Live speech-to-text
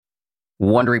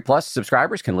Wondery Plus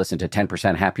subscribers can listen to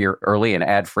 10% Happier early and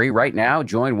ad-free right now.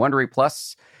 Join Wondery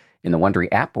Plus in the Wondery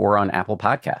app or on Apple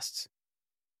Podcasts.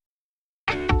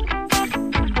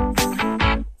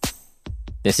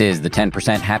 This is the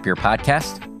 10% Happier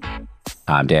podcast.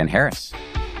 I'm Dan Harris.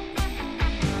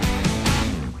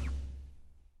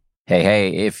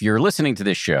 Hey, if you're listening to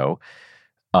this show,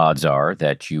 odds are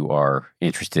that you are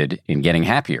interested in getting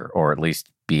happier, or at least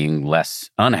being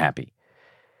less unhappy.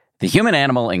 The human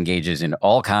animal engages in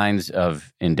all kinds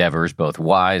of endeavors, both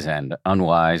wise and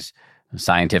unwise,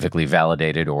 scientifically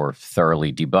validated or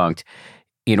thoroughly debunked,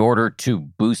 in order to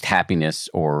boost happiness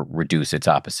or reduce its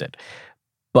opposite.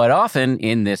 But often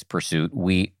in this pursuit,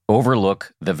 we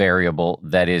overlook the variable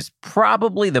that is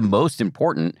probably the most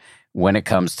important when it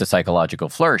comes to psychological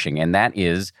flourishing, and that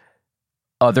is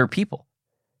other people.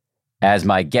 As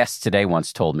my guest today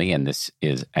once told me, and this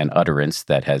is an utterance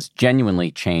that has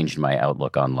genuinely changed my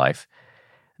outlook on life,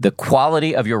 the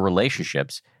quality of your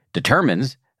relationships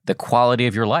determines the quality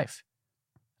of your life.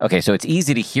 Okay, so it's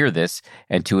easy to hear this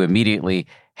and to immediately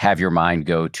have your mind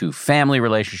go to family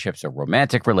relationships or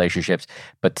romantic relationships.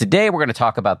 But today we're going to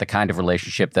talk about the kind of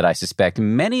relationship that I suspect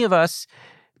many of us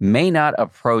may not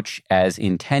approach as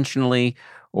intentionally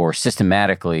or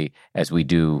systematically as we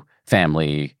do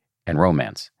family and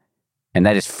romance. And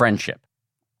that is friendship.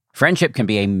 Friendship can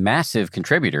be a massive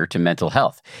contributor to mental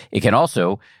health. It can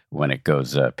also, when it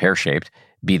goes pear-shaped,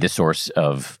 be the source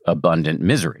of abundant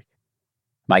misery.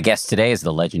 My guest today is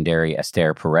the legendary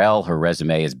Esther Perel. Her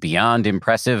resume is beyond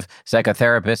impressive.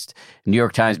 Psychotherapist, New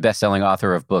York Times bestselling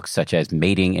author of books such as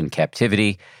Mating in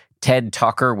Captivity, TED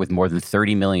Talker with more than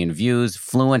 30 million views,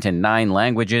 fluent in 9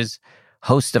 languages,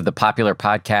 host of the popular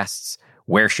podcasts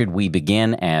Where Should We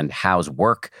Begin and How's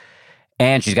Work?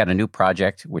 And she's got a new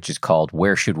project, which is called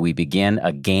Where Should We Begin?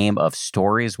 A Game of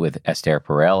Stories with Esther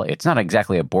Perel. It's not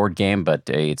exactly a board game, but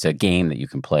it's a game that you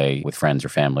can play with friends or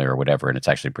family or whatever, and it's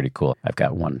actually pretty cool. I've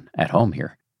got one at home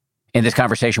here. In this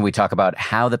conversation, we talk about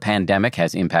how the pandemic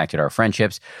has impacted our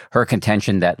friendships, her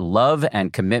contention that love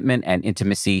and commitment and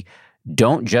intimacy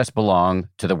don't just belong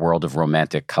to the world of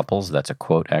romantic couples. That's a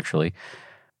quote, actually.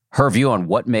 Her view on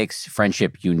what makes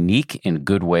friendship unique in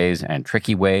good ways and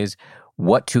tricky ways,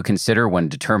 what to consider when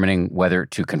determining whether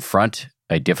to confront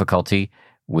a difficulty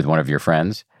with one of your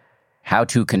friends, how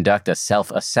to conduct a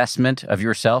self-assessment of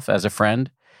yourself as a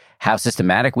friend, how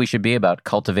systematic we should be about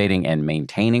cultivating and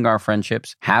maintaining our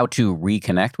friendships, how to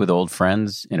reconnect with old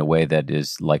friends in a way that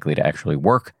is likely to actually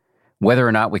work, whether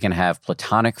or not we can have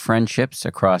platonic friendships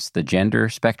across the gender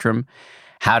spectrum,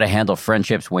 how to handle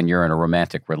friendships when you're in a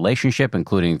romantic relationship,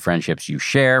 including friendships you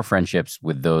share, friendships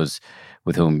with those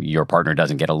with whom your partner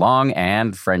doesn't get along,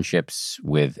 and friendships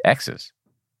with exes.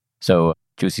 So,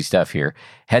 juicy stuff here.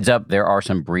 Heads up, there are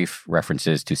some brief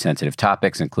references to sensitive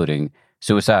topics, including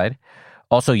suicide.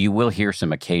 Also, you will hear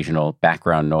some occasional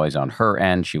background noise on her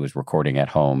end. She was recording at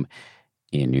home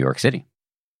in New York City.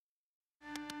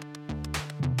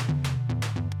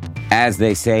 As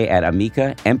they say at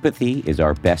Amica, empathy is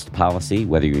our best policy.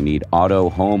 Whether you need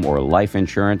auto, home, or life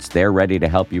insurance, they're ready to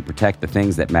help you protect the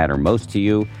things that matter most to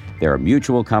you. They're a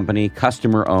mutual company,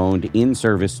 customer-owned, in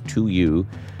service to you.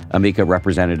 Amica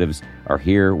representatives are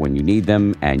here when you need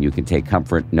them, and you can take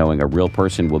comfort knowing a real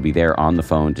person will be there on the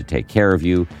phone to take care of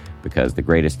you, because the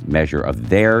greatest measure of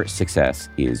their success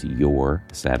is your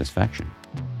satisfaction.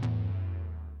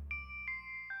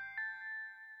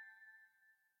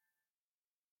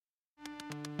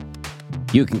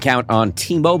 You can count on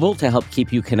T-Mobile to help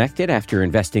keep you connected. After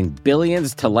investing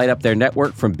billions to light up their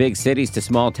network from big cities to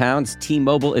small towns,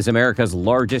 T-Mobile is America's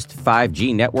largest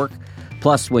 5G network.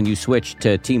 Plus, when you switch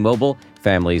to T-Mobile,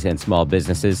 families and small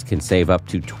businesses can save up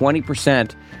to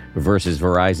 20% versus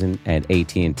Verizon and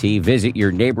AT&T. Visit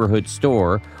your neighborhood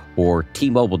store or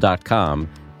T-Mobile.com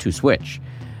to switch.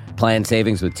 Plan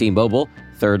savings with T-Mobile.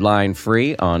 Third line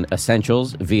free on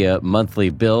essentials via monthly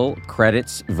bill,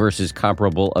 credits versus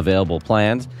comparable available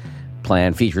plans.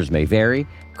 Plan features may vary.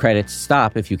 Credits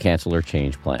stop if you cancel or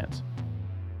change plans.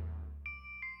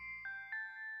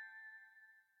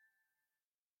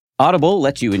 Audible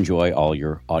lets you enjoy all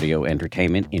your audio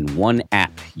entertainment in one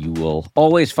app. You will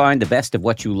always find the best of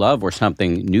what you love or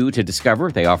something new to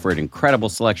discover. They offer an incredible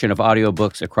selection of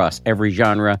audiobooks across every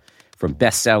genre, from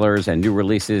bestsellers and new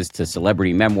releases to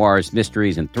celebrity memoirs,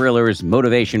 mysteries and thrillers,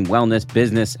 motivation, wellness,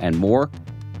 business, and more.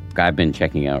 I've been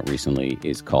checking out recently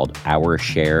is called Our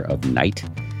Share of Night.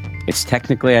 It's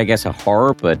technically, I guess, a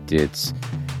horror, but it's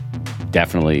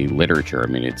definitely literature. I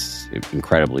mean, it's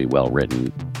incredibly well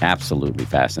written, absolutely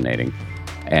fascinating,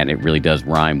 and it really does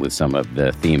rhyme with some of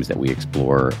the themes that we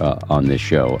explore on this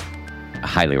show. I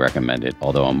highly recommend it,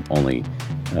 although I'm only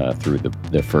through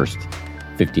the first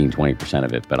 15-20%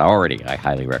 of it, but I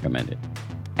highly recommend it.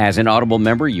 As an Audible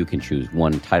member, you can choose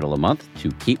one title a month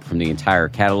to keep from the entire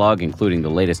catalog, including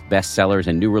the latest bestsellers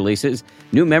and new releases.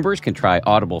 New members can try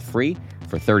Audible free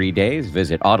for 30 days.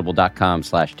 Visit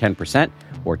audible.com/10%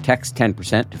 or text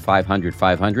 10% to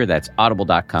 500-500. That's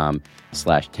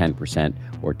audible.com/10%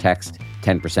 or text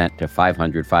 10% to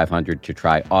 500-500 to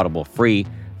try Audible free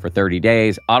for 30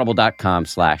 days.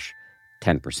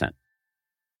 Audible.com/10%.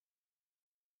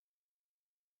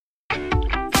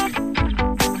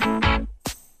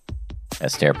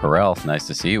 Esther Perel, nice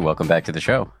to see you. Welcome back to the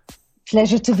show.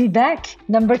 Pleasure to be back.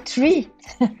 Number 3.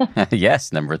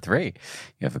 Yes, number 3.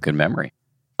 You have a good memory.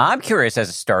 I'm curious, as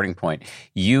a starting point,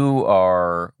 you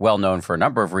are well known for a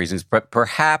number of reasons, but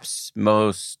perhaps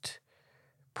most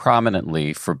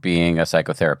prominently for being a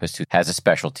psychotherapist who has a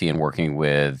specialty in working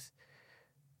with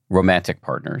romantic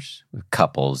partners,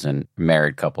 couples and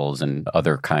married couples and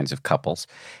other kinds of couples.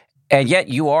 And yet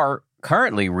you are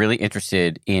currently really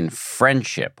interested in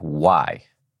friendship. Why?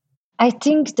 I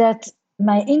think that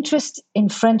my interest in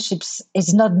friendships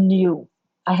is not new.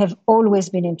 I have always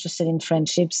been interested in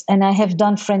friendships, and I have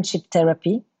done friendship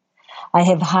therapy. I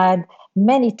have had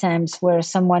many times where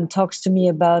someone talks to me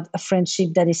about a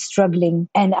friendship that is struggling,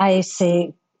 and I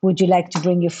say, would you like to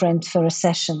bring your friend for a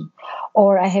session?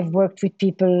 Or I have worked with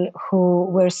people who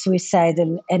were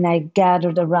suicidal, and I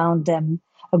gathered around them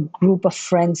a group of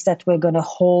friends that were going to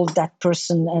hold that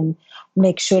person and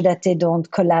make sure that they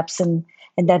don't collapse and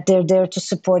that they're there to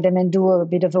support them and do a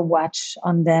bit of a watch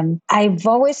on them. I've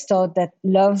always thought that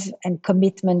love and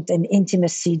commitment and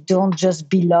intimacy don't just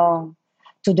belong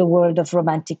to the world of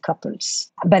romantic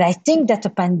couples. But I think that the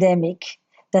pandemic,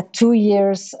 that 2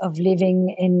 years of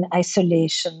living in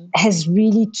isolation, has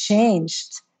really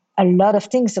changed a lot of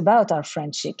things about our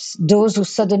friendships. Those who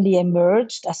suddenly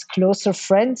emerged as closer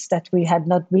friends that we had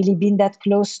not really been that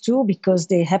close to because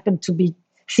they happened to be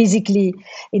physically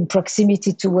in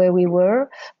proximity to where we were.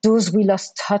 Those we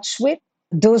lost touch with.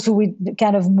 Those who we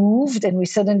kind of moved and we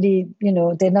suddenly,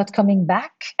 they're not coming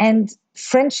back. And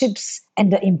friendships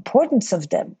and the importance of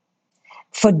them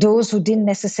for those who didn't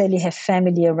necessarily have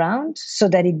family around, so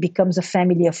that it becomes a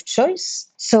family of choice.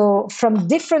 So from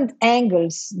different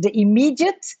angles, the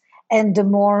immediate and the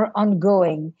more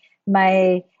ongoing,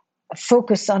 my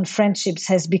focus on friendships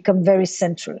has become very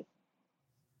central.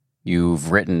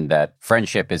 You've written that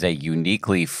friendship is a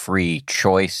uniquely free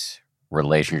choice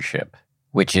relationship,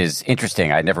 which is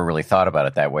interesting. I never really thought about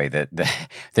it that way, that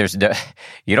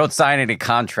you don't sign any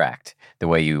contract the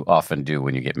way you often do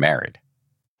when you get married.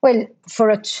 Well, for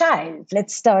a child,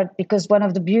 let's start, because one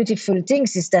of the beautiful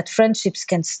things is that friendships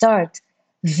can start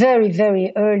very,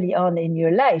 very early on in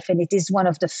your life. And it is one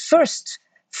of the first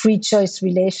free choice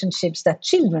relationships that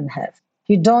children have.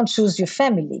 You don't choose your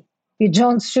family. You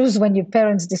don't choose when your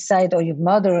parents decide, or your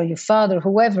mother or your father,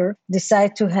 whoever,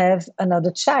 decide to have another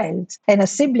child and a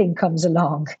sibling comes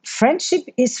along. Friendship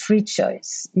is free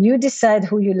choice. You decide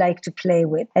who you like to play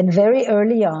with. And very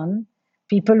early on,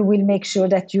 people will make sure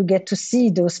that you get to see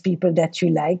those people that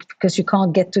you like, because you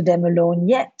can't get to them alone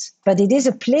yet. But it is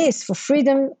a place for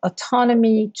freedom,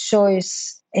 autonomy,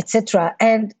 choice, etc.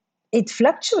 And it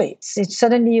fluctuates.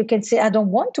 Suddenly you can say, I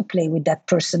don't want to play with that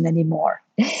person anymore.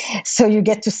 So you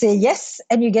get to say yes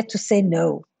and you get to say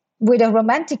no. With a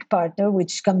romantic partner,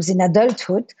 which comes in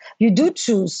adulthood, you do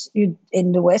choose.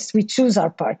 In the West, we choose our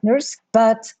partners,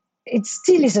 but it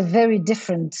still is a very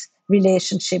different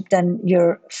relationship than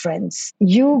your friends.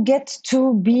 You get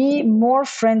to be more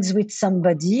friends with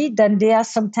somebody than they are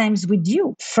sometimes with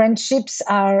you. Friendships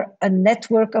are a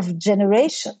network of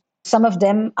generation. Some of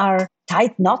them are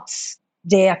tight knots.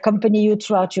 They accompany you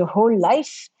throughout your whole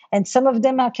life. And some of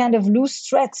them are kind of loose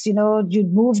threads. You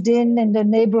moved in the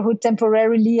neighborhood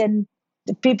temporarily and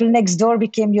the people next door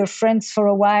became your friends for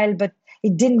a while, but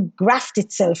it didn't graft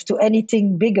itself to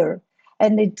anything bigger.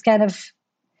 And it kind of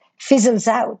fizzles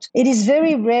out. It is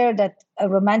very rare that a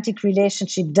romantic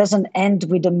relationship doesn't end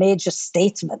with a major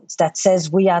statement that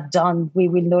says we are done, we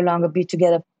will no longer be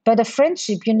together. But a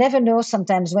friendship, you never know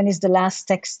sometimes when is the last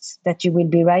text that you will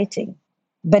be writing.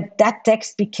 But that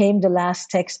text became the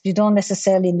last text. You don't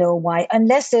necessarily know why.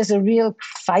 Unless there's a real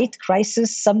fight,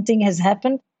 crisis, something has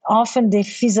happened, often they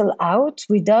fizzle out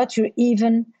without you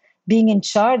even being in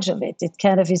charge of it. It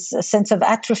kind of is a sense of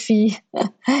atrophy,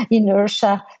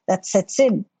 inertia that sets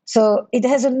in. So it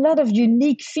has a lot of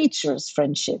unique features,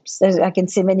 friendships. I can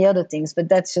say many other things, but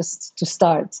that's just to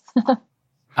start.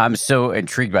 I'm so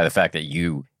intrigued by the fact that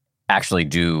you actually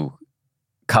do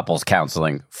couples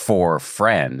counseling for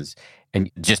friends. And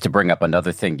just to bring up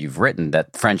another thing you've written,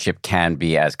 that friendship can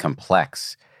be as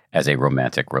complex as a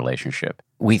romantic relationship.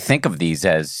 We think of these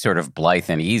as sort of blithe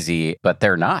and easy, but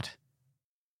they're not.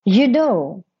 You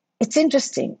know, it's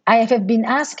interesting. I have been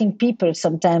asking people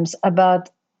sometimes about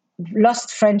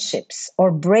lost friendships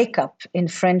or breakup in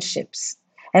friendships.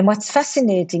 And what's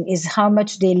fascinating is how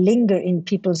much they linger in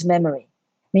people's memory.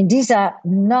 I mean, these are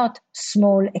not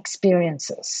small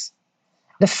experiences.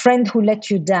 The friend who let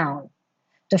you down,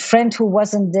 the friend who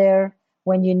wasn't there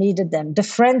when you needed them, the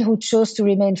friend who chose to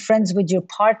remain friends with your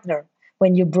partner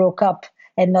when you broke up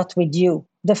and not with you,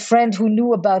 the friend who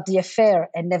knew about the affair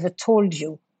and never told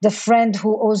you, the friend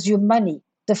who owes you money,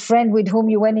 the friend with whom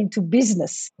you went into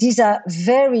business. These are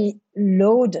very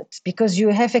loaded because you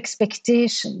have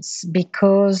expectations,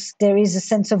 because there is a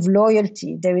sense of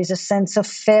loyalty, there is a sense of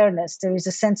fairness, there is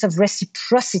a sense of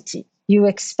reciprocity. You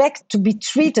expect to be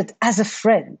treated as a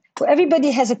friend.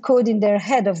 Everybody has a code in their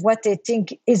head of what they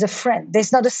think is a friend.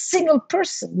 There's not a single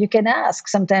person you can ask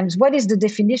sometimes, what is the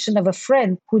definition of a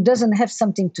friend who doesn't have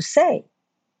something to say?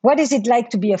 What is it like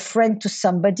to be a friend to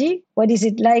somebody? What is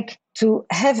it like to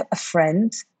have a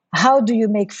friend? How do you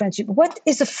make friendship? What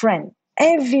is a friend?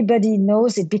 Everybody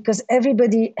knows it because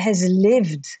everybody has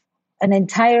lived an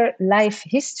entire life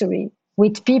history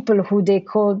with people who they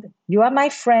called, you are my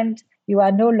friend, you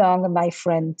are no longer my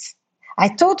friend. I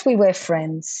thought we were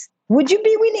friends. Would you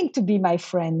be willing to be my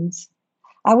friend?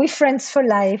 Are we friends for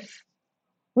life?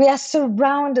 We are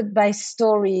surrounded by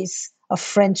stories of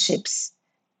friendships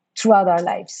throughout our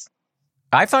lives.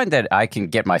 I find that I can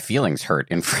get my feelings hurt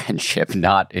in friendship,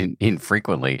 not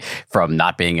infrequently, from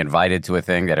not being invited to a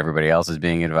thing that everybody else is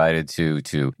being invited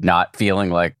to not feeling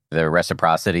like the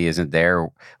reciprocity isn't there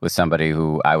with somebody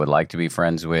who I would like to be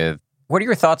friends with. What are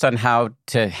your thoughts on how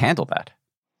to handle that?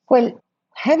 Well,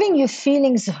 having your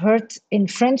feelings hurt in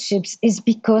friendships is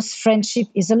because friendship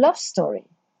is a love story.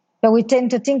 But we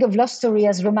tend to think of love story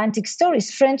as romantic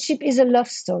stories. Friendship is a love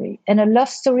story, and a love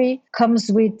story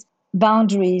comes with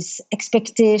boundaries,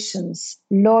 expectations,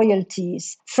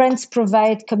 loyalties. Friends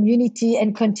provide community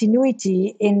and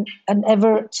continuity in an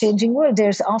ever-changing world.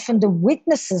 There's often the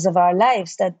witnesses of our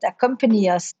lives that accompany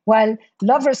us, while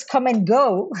lovers come and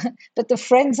go, but the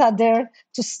friends are there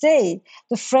to stay.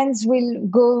 The friends will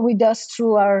go with us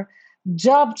through our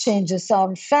job changes,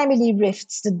 our family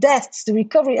rifts, the deaths, the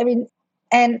recovery.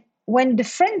 And when the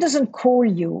friend doesn't call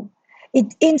you,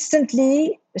 it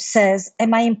instantly says,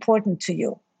 am I important to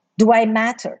you? Do I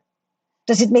matter?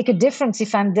 Does it make a difference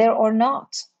if I'm there or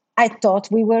not? I thought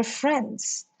we were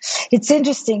friends. It's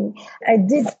interesting. I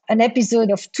did an episode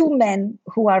of two men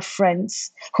who are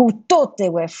friends, who thought they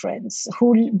were friends,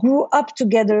 who grew up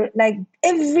together like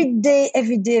every day,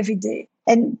 every day, every day.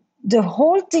 And the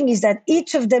whole thing is that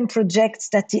each of them projects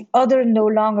that the other no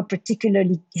longer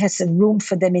particularly has a room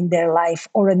for them in their life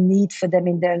or a need for them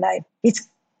in their life. It's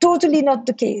totally not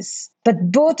the case.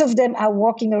 But both of them are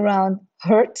walking around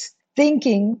hurt,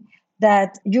 thinking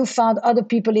that you found other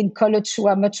people in college who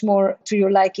are much more to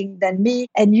your liking than me,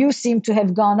 and you seem to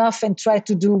have gone off and tried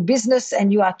to do business,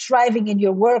 and you are thriving in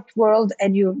your work world,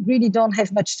 and you really don't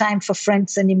have much time for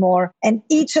friends anymore. And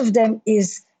each of them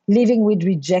is living with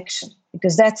rejection,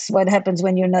 because that's what happens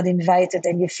when you're not invited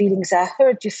and your feelings are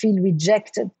hurt. You feel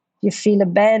rejected, you feel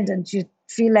abandoned, you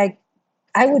feel like,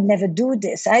 I would never do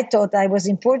this. I thought I was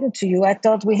important to you. I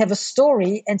thought we have a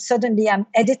story, and suddenly I'm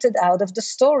edited out of the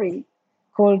story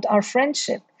called our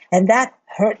friendship. And that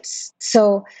hurts.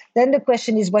 So then the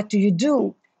question is, what do you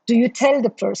do? Do you tell the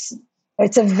person?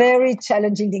 It's a very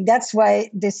challenging thing. That's why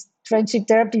this friendship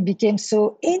therapy became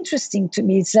so interesting to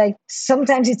me. It's like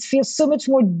sometimes it feels so much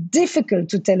more difficult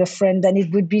to tell a friend than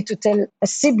it would be to tell a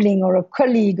sibling or a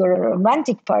colleague or a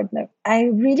romantic partner. I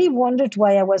really wondered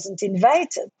why I wasn't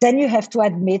invited. Then you have to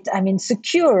admit I'm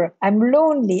insecure, I'm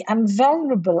lonely, I'm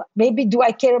vulnerable. Maybe do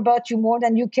I care about you more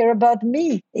than you care about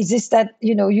me? Is this that,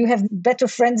 you have better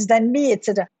friends than me,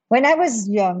 etc. When I was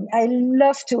young, I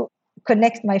loved to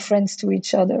connect my friends to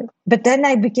each other. But then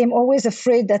I became always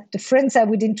afraid that the friends I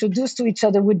would introduce to each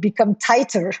other would become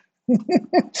tighter.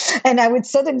 And I would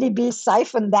suddenly be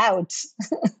siphoned out.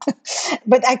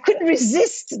 But I couldn't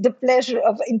resist the pleasure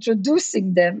of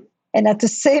introducing them. And at the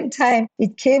same time,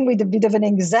 it came with a bit of an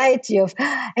anxiety of,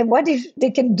 and what if they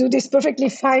can do this perfectly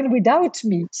fine without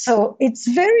me? So it's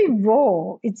very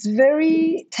raw. It's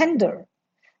very tender.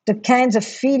 The kinds of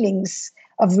feelings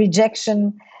of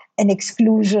rejection and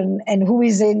exclusion and who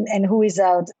is in and who is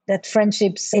out that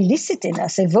friendships elicit in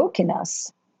us, evoke in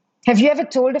us. Have you ever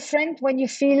told a friend when you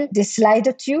feel they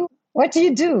slighted you? What do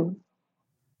you do?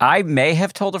 I may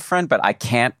have told a friend, but I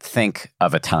can't think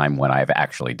of a time when I've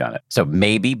actually done it. So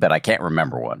maybe, but I can't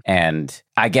remember one. And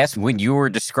I guess when you were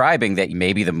describing that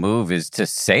maybe the move is to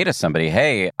say to somebody,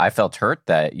 hey, I felt hurt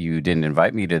that you didn't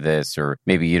invite me to this, or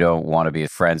maybe you don't want to be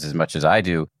friends as much as I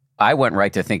do. I went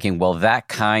right to thinking, well, that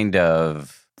kind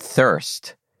of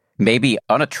thirst may be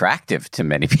unattractive to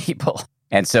many people.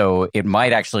 And so it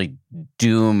might actually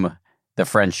doom the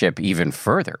friendship even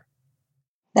further.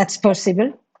 That's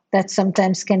possible. That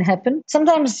sometimes can happen.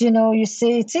 Sometimes, you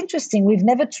say, it's interesting. We've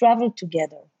never traveled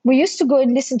together. We used to go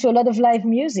and listen to a lot of live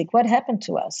music. What happened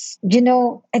to us?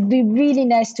 It'd be really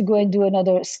nice to go and do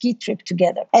another ski trip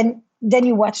together. And then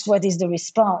you watched what is the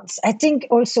response. I think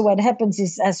also what happens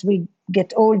is as we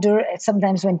get older,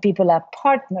 sometimes when people are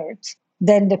partnered,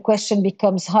 then the question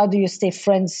becomes, how do you stay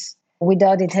friends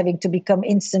without it having to become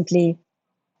instantly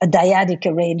a dyadic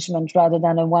arrangement rather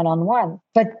than a one-on-one.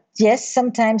 But yes,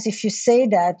 sometimes if you say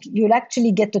that, you'll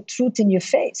actually get the truth in your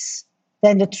face.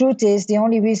 Then the truth is the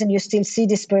only reason you still see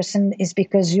this person is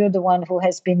because you're the one who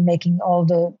has been making all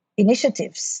the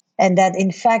initiatives. And that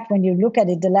in fact, when you look at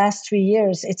it, the last 3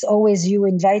 years, it's always you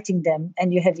inviting them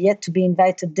and you have yet to be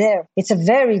invited there. It's a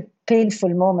very painful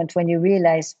moment when you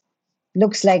realize,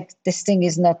 looks like this thing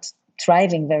is not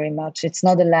thriving very much. It's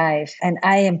not alive. And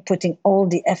I am putting all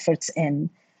the efforts in.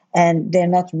 And they're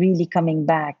not really coming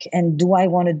back. And do I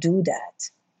want to do that?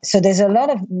 So there's a lot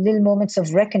of little moments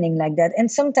of reckoning like that. And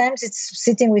sometimes it's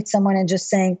sitting with someone and just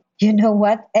saying, you know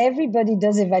what? Everybody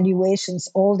does evaluations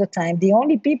all the time. The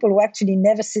only people who actually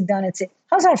never sit down and say,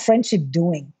 how's our friendship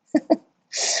doing?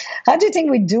 How do you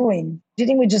think we're doing? Do you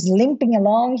think we're just limping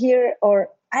along here? Or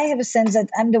I have a sense that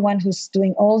I'm the one who's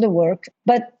doing all the work.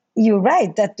 But you're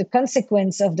right that the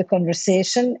consequence of the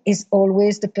conversation is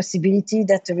always the possibility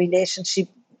that the relationship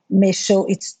may show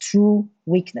its true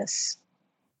weakness.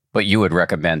 But you would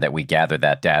recommend that we gather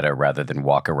that data rather than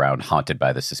walk around haunted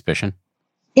by the suspicion?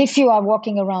 If you are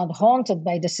walking around haunted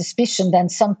by the suspicion, then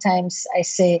sometimes I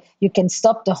say you can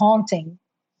stop the haunting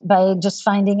by just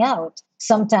finding out.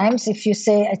 Sometimes if you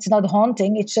say it's not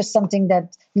haunting, it's just something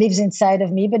that lives inside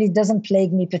of me, but it doesn't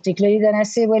plague me particularly, then I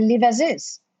say, well, live as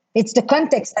is. It's the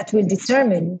context that will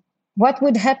determine what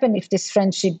would happen if this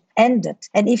friendship ended.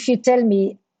 And if you tell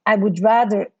me, I would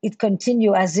rather it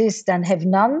continue as is than have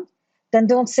none, then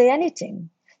don't say anything.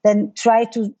 Then try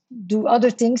to do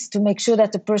other things to make sure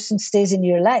that the person stays in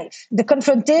your life. The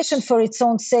confrontation for its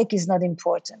own sake is not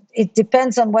important. It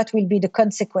depends on what will be the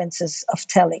consequences of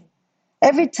telling.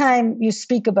 Every time you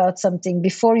speak about something,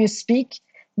 before you speak,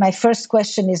 my first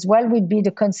question is, what would be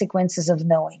the consequences of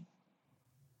knowing?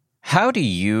 How do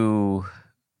you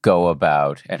go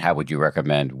about, and how would you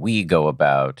recommend we go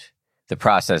about the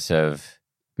process of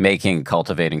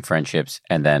cultivating friendships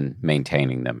and then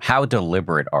maintaining them? How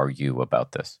deliberate are you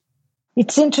about this?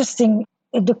 It's interesting.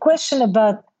 The question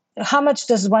about how much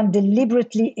does one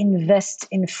deliberately invest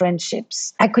in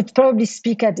friendships? I could probably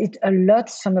speak at it a lot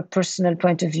from a personal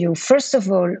point of view. First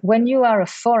of all, when you are a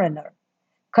foreigner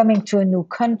coming to a new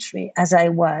country, as I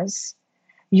was,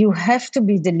 you have to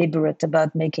be deliberate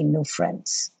about making new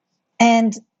friends.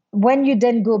 And when you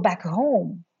then go back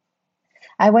home,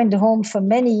 I went home for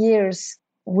many years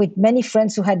with many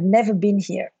friends who had never been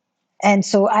here. And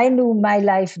so I knew my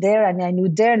life there and I knew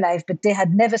their life, but they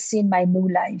had never seen my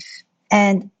new life.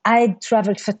 And I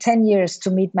traveled for 10 years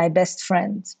to meet my best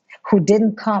friend who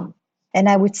didn't come. And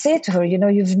I would say to her,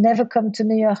 you've never come to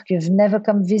New York, you've never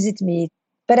come visit me.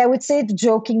 But I would say it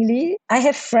jokingly. I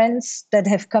have friends that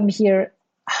have come here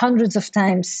hundreds of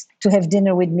times to have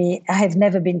dinner with me. I have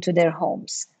never been to their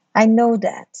homes. I know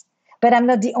that. But I'm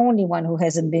not the only one who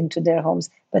hasn't been to their homes.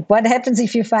 But what happens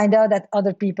if you find out that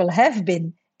other people have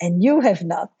been and you have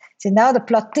not? See, now the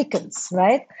plot thickens,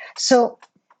 right? So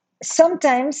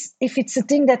sometimes if it's a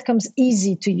thing that comes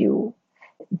easy to you,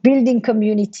 building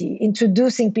community,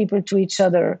 introducing people to each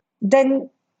other, then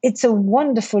it's a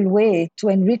wonderful way to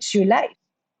enrich your life.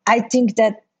 I think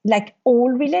that like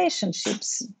all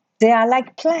relationships, they are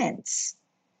like plants.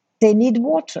 They need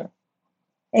water.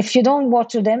 If you don't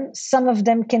water them, some of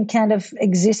them can kind of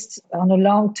exist on a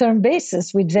long-term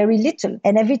basis with very little.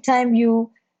 And every time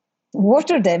you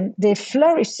water them, they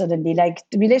flourish suddenly, like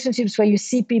the relationships where you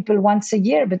see people once a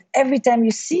year, but every time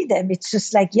you see them, it's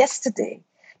just like yesterday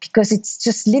because it's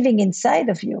just living inside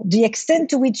of you. The extent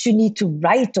to which you need to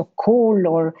write or call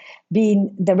or be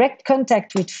in direct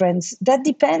contact with friends, that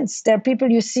depends. There are people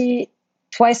you see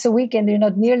twice a week and you're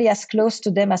not nearly as close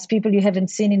to them as people you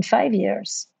haven't seen in 5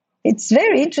 years. It's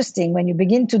very interesting when you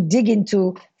begin to dig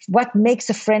into what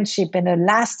makes a friendship and a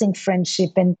lasting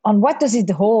friendship and on what does it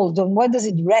hold, on what does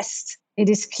it rest. It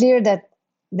is clear that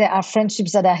there are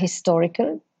friendships that are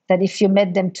historical, that if you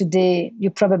met them today, you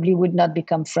probably would not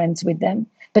become friends with them,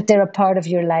 but they're a part of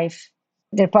your life.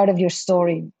 They're part of your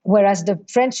story. Whereas the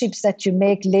friendships that you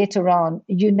make later on,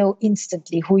 you know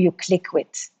instantly who you click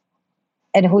with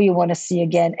and who you want to see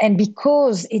again. And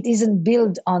because it isn't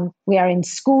built on we are in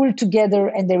school together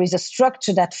and there is a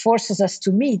structure that forces us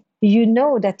to meet, you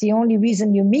know that the only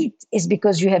reason you meet is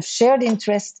because you have shared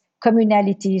interests,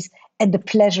 communalities, and the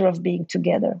pleasure of being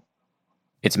together.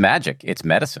 It's magic. It's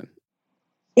medicine.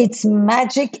 It's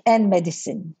magic and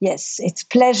medicine. Yes, it's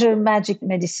pleasure, magic,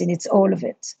 medicine. It's all of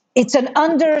it. It's an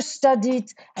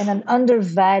understudied and an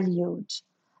undervalued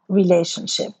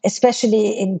relationship,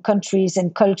 especially in countries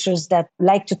and cultures that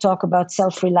like to talk about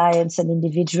self-reliance and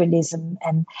individualism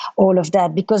and all of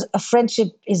that, because a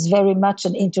friendship is very much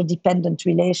an interdependent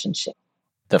relationship.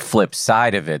 The flip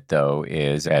side of it, though,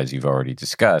 is, as you've already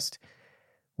discussed,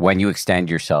 when you extend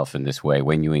yourself in this way,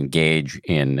 when you engage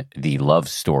in the love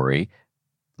story,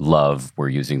 love, we're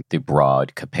using the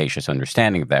broad, capacious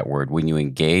understanding of that word, when you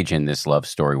engage in this love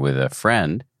story with a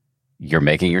friend, you're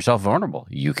making yourself vulnerable.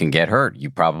 You can get hurt.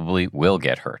 You probably will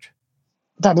get hurt.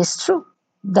 That is true.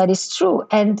 That is true.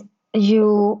 And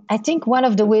I think one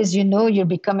of the ways you know you're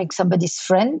becoming somebody's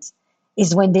friend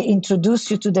is when they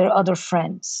introduce you to their other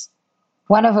friends.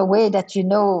 One of the way that you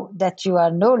know that you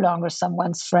are no longer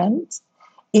someone's friend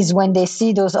is when they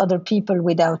see those other people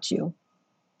without you.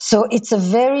 So it's a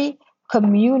very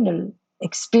communal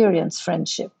experience,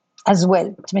 friendship, as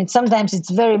well. I mean, sometimes it's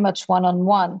very much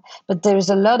one-on-one, but there's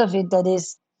a lot of it that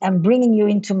is, I'm bringing you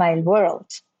into my world.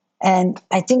 And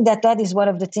I think that is one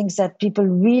of the things that people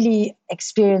really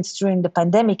experienced during the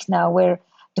pandemic now, where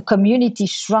the community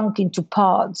shrunk into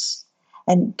pods.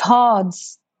 And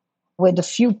pods were the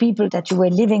few people that you were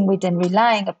living with and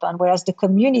relying upon, whereas the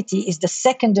community is the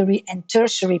secondary and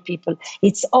tertiary people.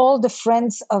 It's all the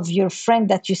friends of your friend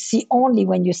that you see only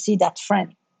when you see that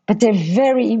friend. But they're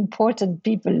very important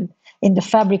people in the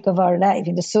fabric of our life,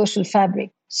 in the social fabric.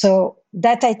 So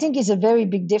that, I think, is a very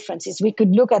big difference. Is we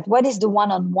could look at what is the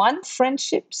one-on-one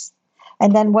friendships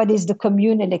and then what is the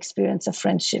communal experience of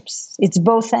friendships. It's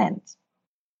both ends.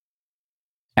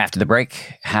 After the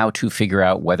break, how to figure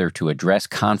out whether to address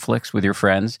conflicts with your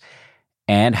friends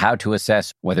and how to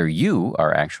assess whether you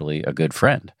are actually a good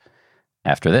friend.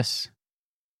 After this.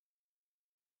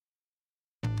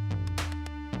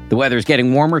 The weather's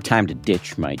getting warmer. Time to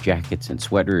ditch my jackets and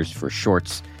sweaters for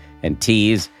shorts and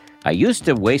tees. I used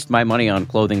to waste my money on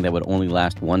clothing that would only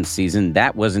last one season.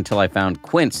 That was until I found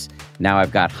Quince. Now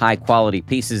I've got high-quality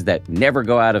pieces that never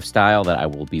go out of style that I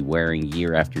will be wearing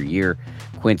year after year.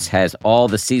 Quince has all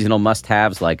the seasonal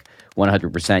must-haves like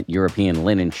 100% European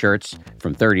linen shirts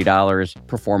from $30,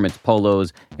 performance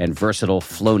polos, and versatile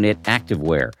flow-knit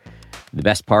activewear. The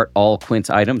best part, all Quince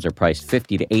items are priced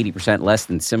 50 to 80% less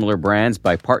than similar brands.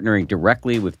 By partnering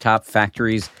directly with top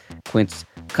factories, Quince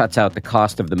cuts out the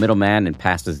cost of the middleman and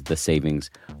passes the savings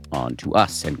on to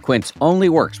us. And Quince only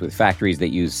works with factories that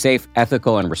use safe,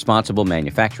 ethical, and responsible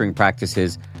manufacturing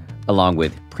practices, along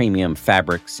with premium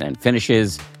fabrics and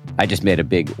finishes. I just made a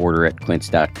big order at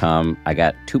quince.com. I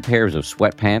got 2 pairs of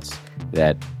sweatpants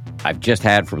that I've just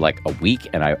had for like a week,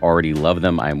 and I already love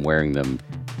them. I'm wearing them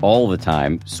all the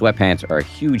time. Sweatpants are a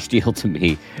huge deal to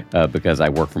me because I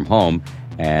work from home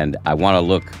and I want to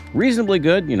look reasonably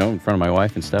good, you know, in front of my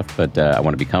wife and stuff, but I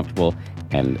want to be comfortable.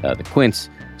 And the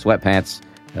Quince sweatpants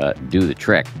do the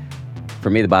trick. For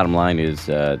me, the bottom line is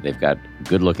they've got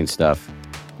good looking stuff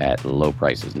at low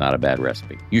prices. Not a bad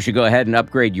recipe. You should go ahead and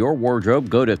upgrade your wardrobe.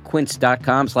 Go to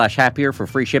quince.com/happier for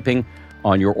free shipping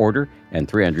on your order and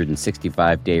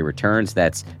 365-day returns.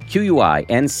 That's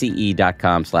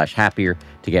QUINCE.com/happier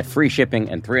to get free shipping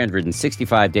and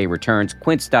 365-day returns.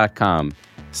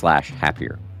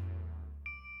 Quince.com/happier.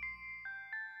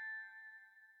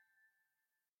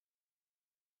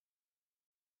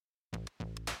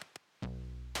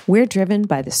 We're driven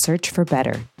by the search for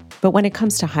better. But when it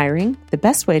comes to hiring, the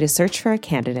best way to search for a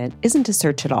candidate isn't to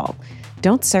search at all.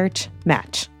 Don't search,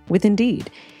 match with Indeed.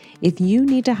 If you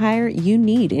need to hire, you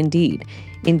need Indeed.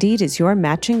 Indeed is your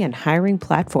matching and hiring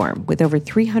platform with over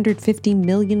 350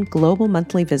 million global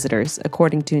monthly visitors,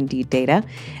 according to Indeed data,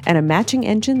 and a matching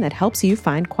engine that helps you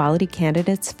find quality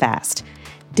candidates fast.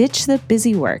 Ditch the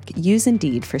busy work. Use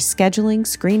Indeed for scheduling,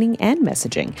 screening, and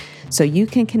messaging so you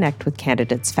can connect with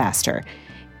candidates faster.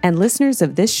 And listeners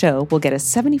of this show will get a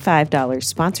 $75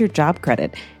 sponsored job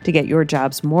credit to get your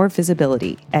jobs more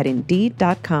visibility at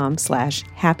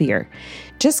Indeed.com/happier.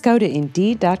 Just go to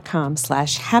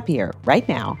Indeed.com/happier right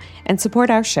now and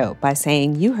support our show by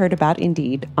saying you heard about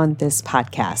Indeed on this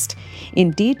podcast.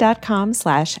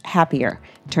 Indeed.com/happier.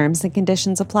 Terms and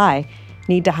conditions apply.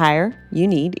 Need to hire? You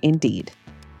need Indeed.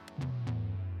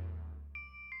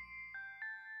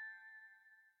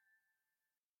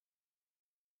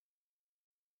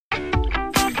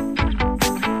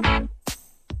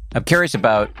 I'm curious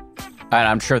about, and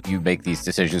I'm sure you make these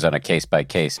decisions on a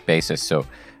case-by-case basis, so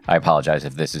I apologize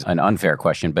if this is an unfair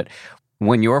question, but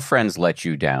when your friends let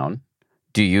you down,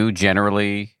 do you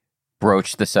generally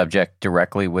broach the subject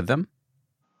directly with them?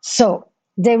 So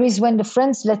there is when the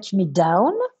friends let me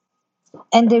down,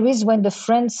 and there is when the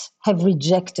friends have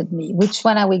rejected me. Which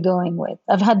one are we going with?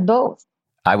 I've had both.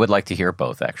 I would like to hear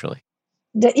both, actually.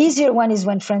 The easier one is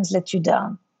when friends let you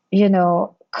down.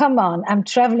 Come on, I'm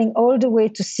traveling all the way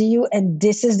to see you, and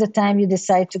this is the time you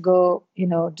decide to go,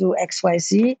 do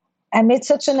XYZ. I made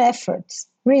such an effort,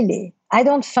 really. I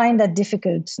don't find that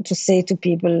difficult to say to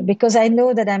people because I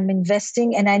know that I'm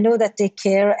investing and I know that they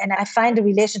care, and I find the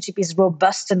relationship is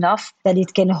robust enough that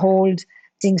it can hold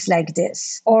things like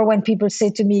this. Or when people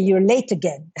say to me, you're late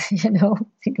again,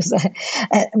 because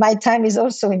my time is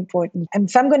also important. And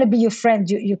if I'm going to be your friend,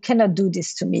 you cannot do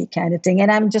this to me kind of thing.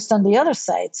 And I'm just on the other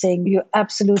side saying, you're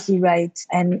absolutely right.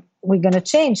 And we're going to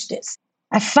change this.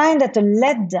 I find that the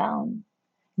letdown,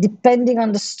 depending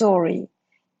on the story,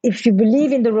 if you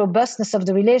believe in the robustness of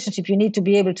the relationship, you need to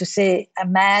be able to say,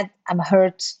 I'm mad, I'm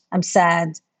hurt, I'm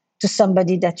sad to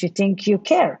somebody that you think you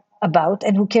care about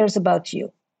and who cares about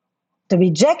you. The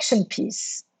rejection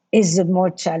piece is the more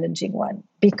challenging one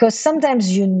because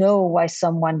sometimes you know why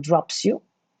someone drops you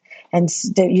and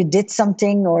you did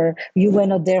something or you were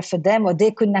not there for them or they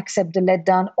couldn't accept the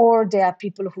letdown, or there are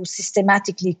people who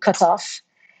systematically cut off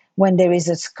when there is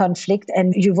a conflict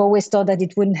and you've always thought that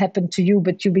it wouldn't happen to you,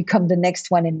 but you become the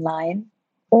next one in line.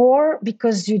 Or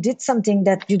because you did something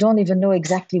that you don't even know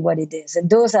exactly what it is. And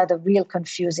those are the real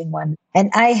confusing ones.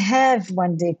 And I have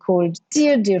one day called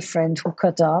dear friend who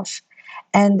cut off.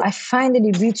 And I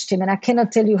finally reached him, and I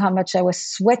cannot tell you how much I was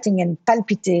sweating and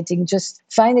palpitating, just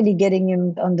finally getting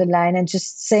him on the line and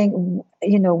just saying,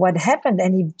 what happened.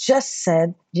 And he just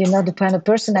said, you're not the kind of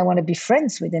person I want to be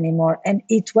friends with anymore. And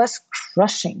it was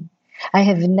crushing. I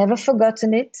have never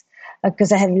forgotten it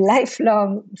because I have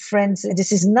lifelong friends.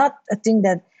 This is not a thing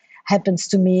that happens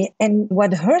to me. And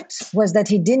what hurt was that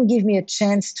he didn't give me a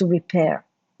chance to repair.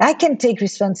 I can take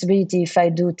responsibility if I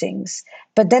do things,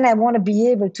 but then I want to be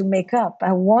able to make up.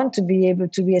 I want to be able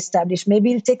to reestablish.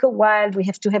 Maybe it'll take a while. We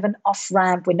have to have an off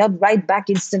ramp. We're not right back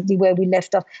instantly where we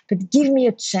left off, but give me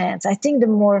a chance. I think the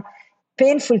more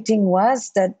painful thing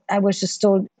was that I was just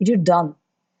told, you're done.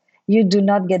 You do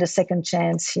not get a second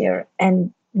chance here.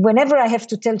 And whenever I have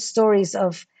to tell stories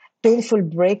of painful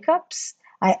breakups,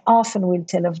 I often will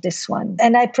tell of this one.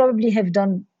 And I probably have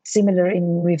done similar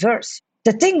in reverse.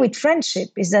 The thing with friendship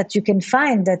is that you can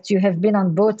find that you have been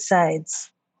on both sides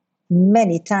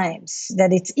many times,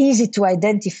 that it's easy to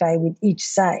identify with each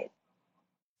side.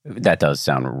 That does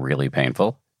sound really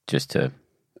painful, just to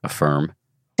affirm.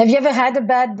 Have you ever had a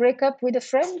bad breakup with a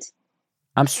friend?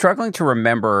 I'm struggling to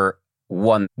remember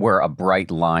one where a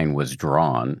bright line was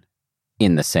drawn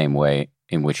in the same way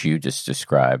in which you just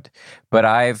described. But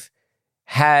I've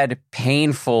had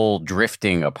painful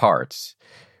drifting aparts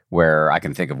where I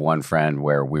can think of one friend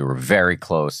where we were very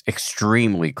close,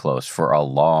 extremely close for a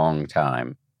long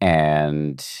time.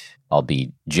 And I'll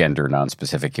be gender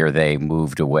nonspecific here. They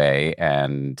moved away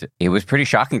and it was pretty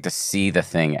shocking to see the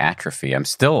thing atrophy. I'm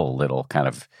still a little kind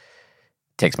of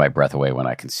takes my breath away when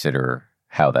I consider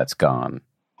how that's gone.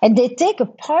 And they take a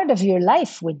part of your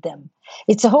life with them.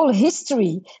 It's a whole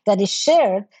history that is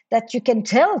shared that you can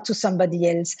tell to somebody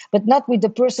else, but not with the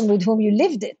person with whom you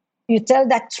lived it. You tell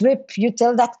that trip, you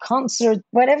tell that concert,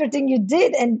 whatever thing you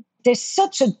did. And there's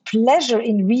such a pleasure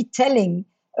in retelling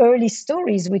early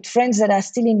stories with friends that are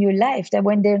still in your life that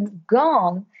when they're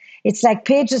gone, it's like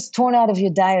pages torn out of your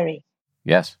diary.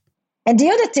 Yes. And the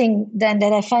other thing then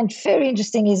that I find very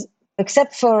interesting is,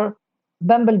 except for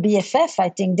Bumble BFF, I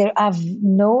think there are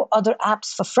no other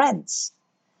apps for friends.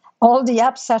 All the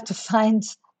apps are to find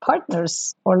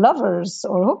partners or lovers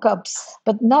or hookups,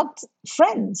 but not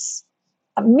friends.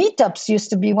 Meetups used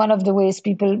to be one of the ways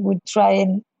people would try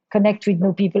and connect with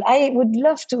new people. I would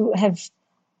love to have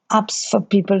apps for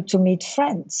people to meet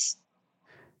friends.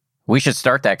 We should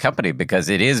start that company because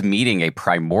it is meeting a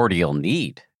primordial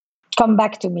need. Come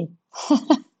back to me.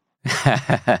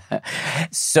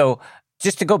 So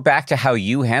just to go back to how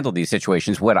you handle these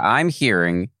situations, what I'm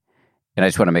hearing, and I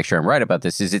just want to make sure I'm right about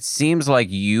this, is it seems like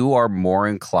you are more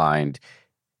inclined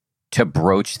to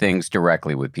broach things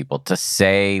directly with people, to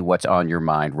say what's on your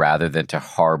mind rather than to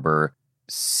harbor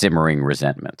simmering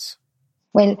resentments.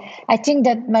 Well, I think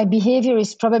that my behavior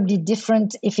is probably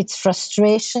different if it's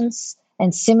frustrations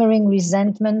and simmering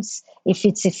resentments, if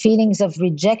it's feelings of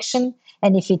rejection,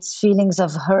 and if it's feelings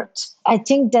of hurt. I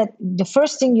think that the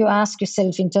first thing you ask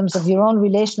yourself in terms of your own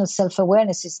relational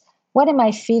self-awareness is, what am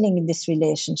I feeling in this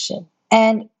relationship?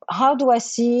 And how do I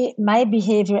see my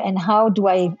behavior and how do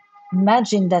I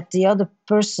imagine that the other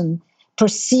person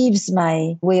perceives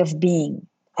my way of being?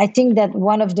 I think that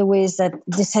one of the ways that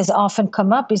this has often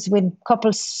come up is when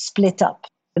couples split up.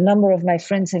 A number of my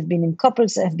friends have been in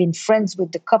couples, have been friends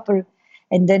with the couple,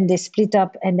 and then they split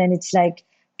up. And then it's like,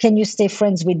 can you stay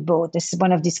friends with both? This is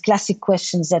one of these classic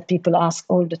questions that people ask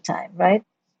all the time, right?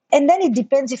 And then it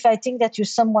depends if I think that you're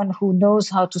someone who knows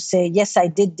how to say, yes, I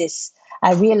did this.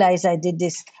 I realize I did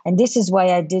this. And this is why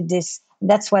I did this.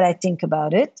 That's what I think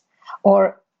about it.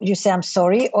 Or you say, I'm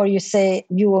sorry. Or you say,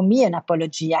 you owe me an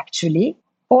apology, actually.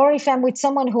 Or if I'm with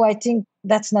someone who I think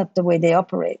that's not the way they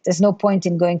operate, there's no point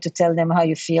in going to tell them how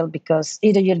you feel because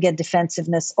either you'll get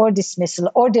defensiveness or dismissal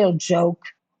or they'll joke,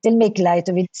 they'll make light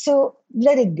of it. So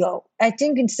let it go. I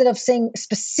think instead of saying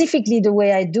specifically the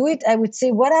way I do it, I would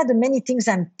say, what are the many things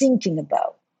I'm thinking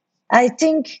about? I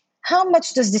think, how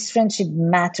much does this friendship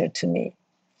matter to me?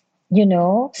 You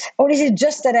know, or is it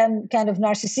just that I'm kind of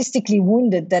narcissistically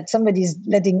wounded that somebody's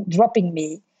dropping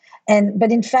me?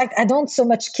 But in fact, I don't so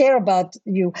much care about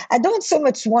you. I don't so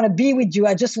much want to be with you.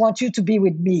 I just want you to be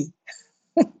with me.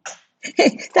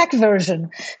 That version,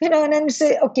 and then you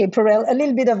say, okay, Perel, a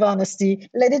little bit of honesty,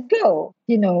 let it go.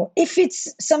 If it's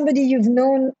somebody you've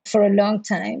known for a long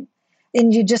time,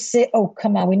 and you just say, oh,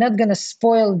 come on, we're not going to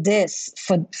spoil this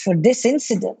for this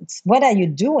incident. What are you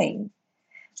doing?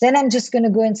 Then I'm just going to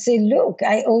go and say, look,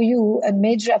 I owe you a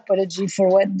major apology for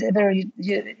whatever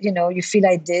you feel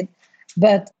I did,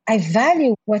 but I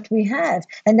value what we have.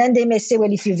 And then they may say,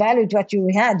 well, if you valued what you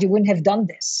had, you wouldn't have done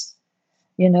this.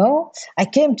 I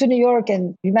came to New York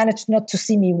and you managed not to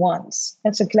see me once.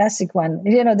 That's a classic one.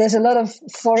 There's a lot of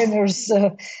foreigners'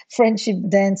 friendship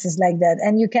dances like that.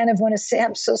 And you kind of want to say,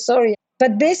 I'm so sorry.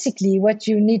 But basically what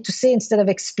you need to say instead of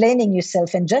explaining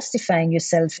yourself and justifying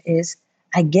yourself is,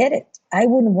 I get it. I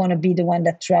wouldn't want to be the one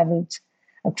that traveled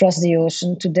across the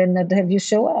ocean to then not have you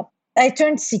show up. I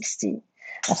turned 60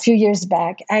 a few years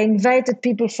back. I invited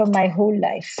people from my whole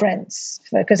life, friends,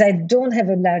 because I don't have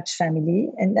a large family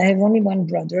and I have only one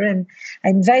brother. And I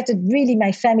invited really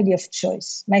my family of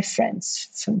choice, my friends.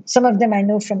 Some of them I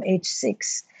know from age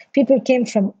 6. People came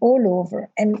from all over.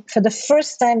 And for the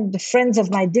first time, the friends of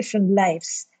my different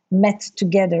lives met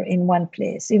together in one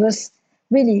place. It was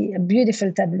really a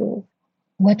beautiful tableau.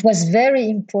 What was very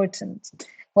important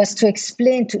was to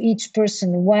explain to each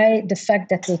person why the fact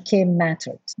that they came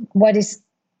mattered. What is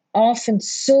often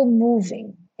so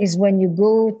moving is when you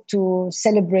go to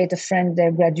celebrate a friend,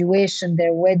 their graduation,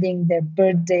 their wedding, their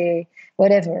birthday,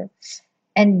 whatever,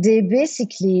 and they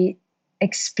basically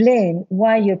explain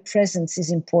why your presence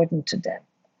is important to them.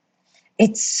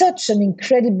 It's such an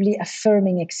incredibly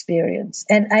affirming experience.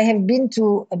 And I have been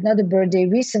to another birthday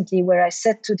recently where I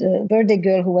said to the birthday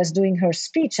girl who was doing her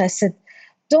speech, I said,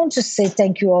 don't just say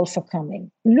thank you all for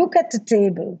coming. Look at the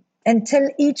table and tell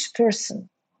each person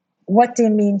what they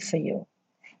mean for you.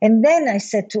 And then I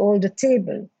said to all the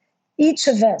table, each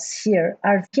of us here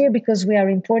are here because we are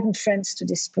important friends to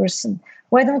this person.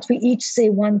 Why don't we each say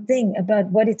one thing about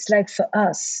what it's like for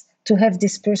us to have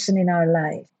this person in our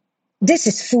life? This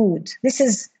is food. This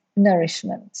is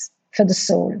nourishment for the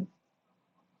soul.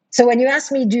 So when you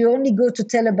ask me, do you only go to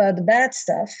tell about the bad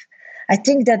stuff? I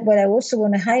think that what I also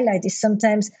want to highlight is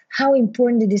sometimes how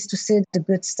important it is to say the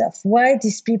good stuff. Why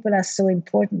these people are so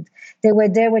important. They were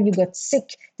there when you got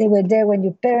sick. They were there when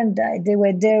your parent died. They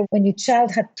were there when your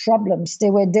child had problems.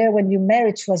 They were there when your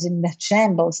marriage was in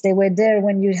shambles. They were there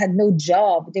when you had no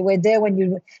job. They were there when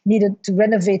you needed to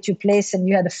renovate your place and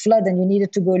you had a flood and you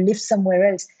needed to go live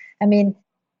somewhere else. I mean,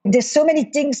 there's so many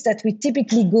things that we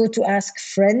typically go to ask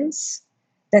friends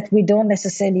that we don't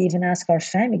necessarily even ask our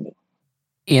family.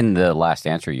 In the last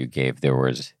answer you gave, there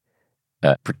was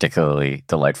a particularly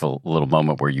delightful little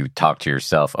moment where you talked to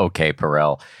yourself, okay,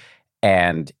 Perel.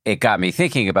 And it got me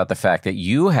thinking about the fact that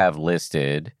you have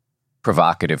listed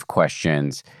provocative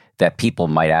questions that people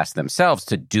might ask themselves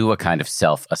to do a kind of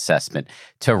self-assessment,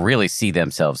 to really see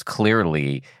themselves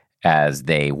clearly as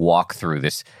they walk through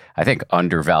this, I think,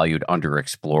 undervalued,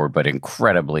 underexplored, but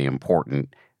incredibly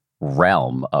important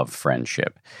realm of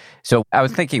friendship. So I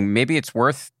was thinking maybe it's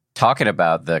worth talking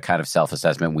about the kind of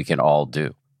self-assessment we can all do.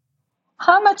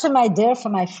 How much am I there for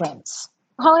my friends?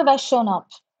 How have I shown up?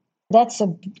 That's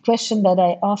a question that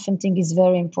I often think is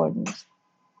very important.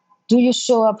 Do you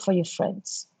show up for your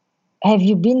friends? Have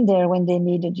you been there when they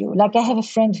needed you? Like I have a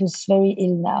friend who's very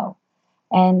ill now,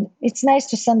 and it's nice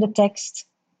to send a text.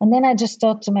 And then I just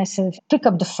thought to myself, pick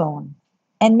up the phone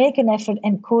and make an effort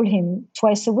and call him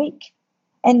twice a week.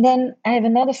 And then I have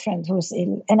another friend who's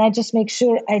ill, and I just make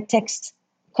sure I text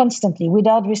constantly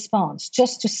without response,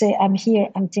 just to say, I'm here,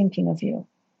 I'm thinking of you.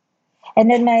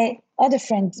 And then my other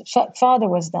friend, father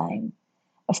was dying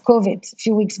of COVID a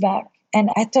few weeks back. And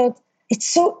I thought, it's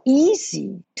so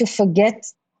easy to forget,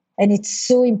 and it's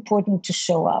so important to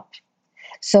show up.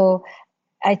 So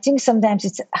I think sometimes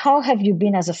it's, how have you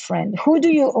been as a friend? Who do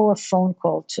you owe a phone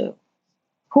call to?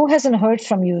 Who hasn't heard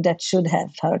from you that should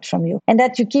have heard from you? And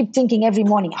that you keep thinking every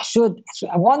morning, I should,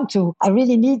 I want to, I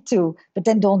really need to, but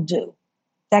then don't do.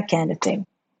 That kind of thing.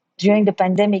 During the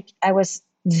pandemic, I was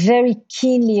very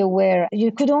keenly aware.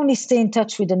 You could only stay in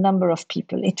touch with a number of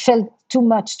people. It felt too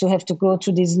much to have to go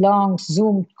through these long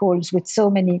Zoom calls with so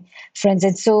many friends.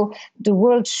 And so the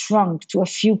world shrunk to a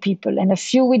few people, and a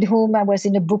few with whom I was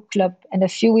in a book club, and a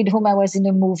few with whom I was in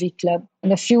a movie club,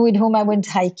 and a few with whom I went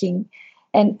hiking.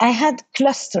 And I had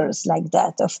clusters like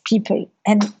that of people.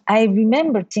 And I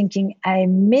remember thinking, I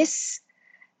miss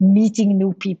meeting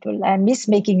new people. I miss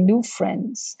making new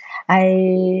friends.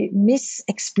 I miss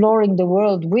exploring the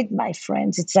world with my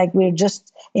friends. It's like we're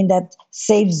just in that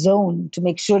safe zone to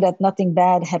make sure that nothing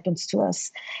bad happens to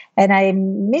us. And I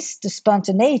miss the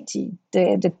spontaneity,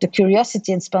 the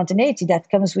curiosity and spontaneity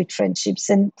that comes with friendships.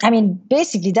 And I mean,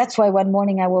 basically, that's why one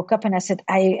morning I woke up and I said,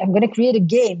 I'm going to create a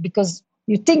game, because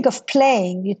you think of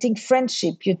playing, you think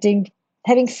friendship, you think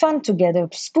having fun together,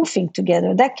 spoofing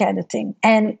together, that kind of thing.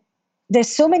 And there's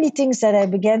so many things that I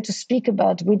began to speak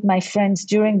about with my friends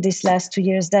during these last 2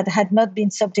 years that had not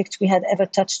been subjects we had ever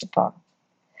touched upon,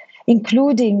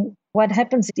 including what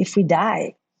happens if we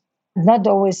die. Not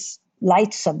always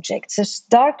light subjects, there's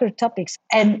darker topics.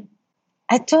 And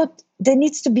I thought there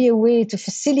needs to be a way to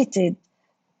facilitate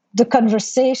the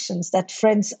conversations that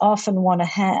friends often want to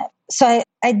have. So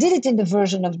I did it in the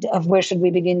version of Where Should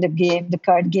We Begin, the game, the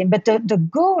card game. But the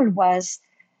goal was,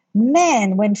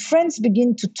 man, when friends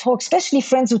begin to talk, especially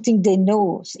friends who think they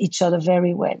know each other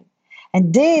very well,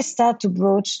 and they start to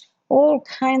broach all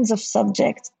kinds of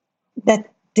subjects that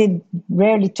they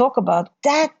rarely talk about,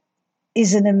 that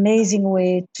is an amazing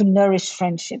way to nourish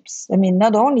friendships. I mean,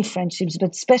 not only friendships,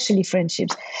 but especially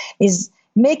friendships, is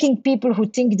making people who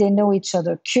think they know each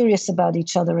other curious about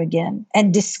each other again,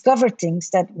 and discover things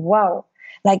that, wow,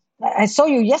 like I saw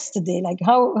you yesterday, like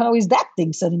how is that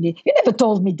thing suddenly? You never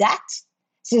told me that.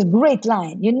 It's a great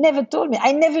line. You never told me.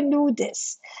 I never knew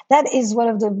this. That is one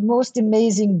of the most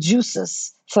amazing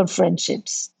juices for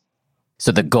friendships.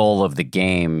 So the goal of the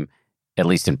game, at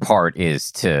least in part,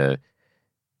 is to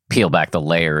peel back the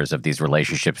layers of these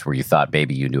relationships where you thought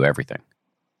maybe you knew everything.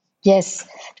 Yes,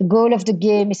 the goal of the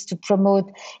game is to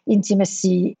promote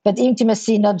intimacy, but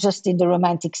intimacy not just in the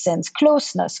romantic sense,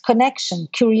 closeness, connection,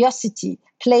 curiosity,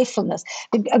 playfulness.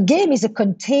 A game is a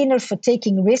container for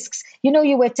taking risks. You know,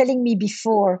 you were telling me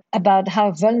before about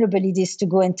how vulnerable it is to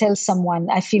go and tell someone,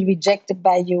 I feel rejected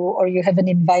by you, or you haven't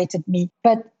invited me.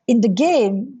 But in the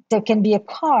game, there can be a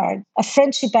card, a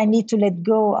friendship I need to let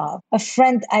go of, a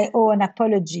friend I owe an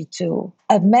apology to,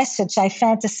 a message I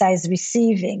fantasize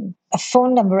receiving, a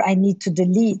phone number I need to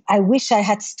delete. I wish I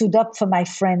had stood up for my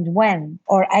friend when,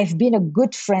 or I've been a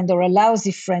good friend or a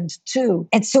lousy friend too.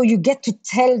 And so you get to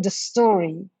tell the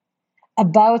story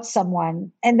about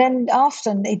someone. And then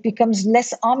often it becomes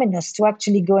less ominous to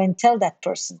actually go and tell that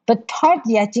person. But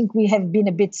partly, I think we have been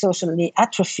a bit socially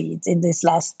atrophied in this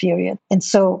last period. And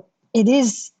so it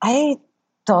is, I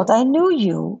thought I knew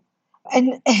you.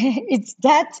 And it's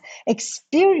that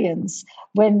experience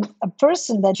when a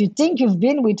person that you think you've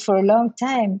been with for a long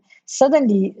time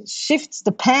suddenly shifts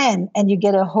the pan and you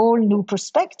get a whole new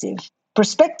perspective.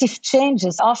 Perspective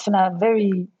changes often are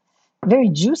very, very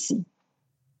juicy.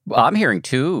 Well, I'm hearing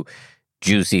two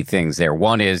juicy things there.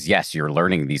 One is, yes, you're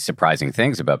learning these surprising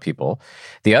things about people.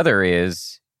 The other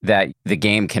is that the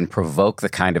game can provoke the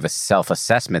kind of a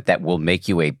self-assessment that will make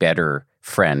you a better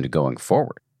friend going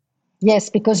forward. Yes,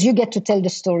 because you get to tell the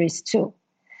stories too.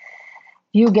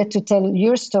 You get to tell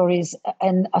your stories,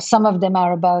 and some of them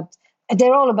are about,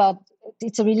 they're all about,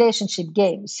 it's a relationship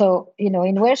game. So, you know,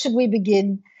 in Where Should We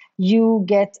Begin, you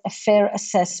get a fair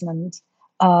assessment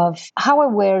of how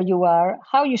aware you are,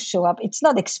 how you show up. It's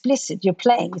not explicit, you're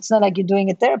playing. It's not like you're doing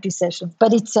a therapy session,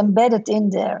 but it's embedded in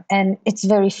there. And it's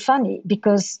very funny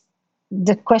because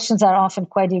the questions are often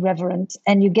quite irreverent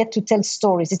and you get to tell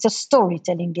stories. It's a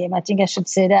storytelling game. I think I should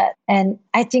say that. And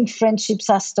I think friendships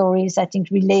are stories. I think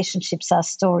relationships are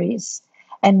stories.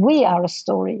 And we are a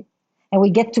story. And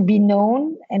we get to be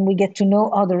known and we get to know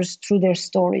others through their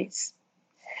stories,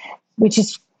 which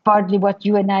is partly what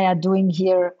you and I are doing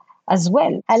here as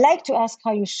well. I like to ask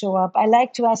how you show up. I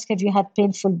like to ask, have you had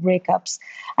painful breakups?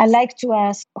 I like to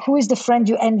ask, who is the friend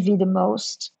you envy the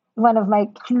most? One of my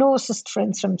closest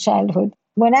friends from childhood.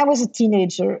 When I was a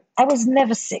teenager, I was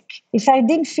never sick. If I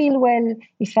didn't feel well,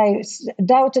 if I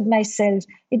doubted myself,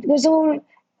 it was all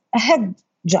a head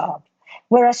job.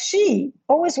 Whereas she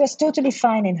always was totally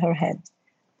fine in her head.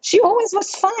 She always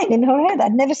was fine in her head.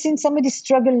 I'd never seen somebody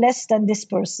struggle less than this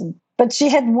person. But she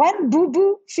had one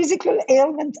boo-boo physical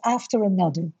ailment after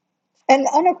another. And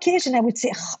on occasion, I would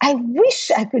say, "Oh, I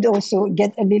wish I could also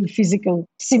get a little physical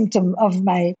symptom of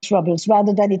my troubles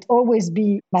rather than it always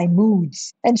be my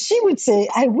moods." And she would say,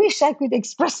 "I wish I could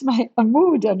express a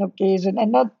mood on occasion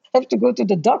and not have to go to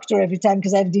the doctor every time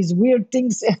because I have these weird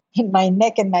things in my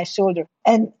neck and my shoulder."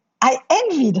 And I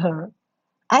envied her.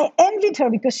 I envied her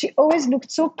because she always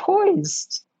looked so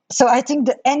poised. So I think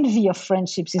the envy of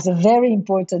friendships is a very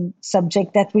important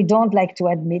subject that we don't like to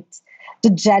admit. The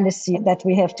jealousy that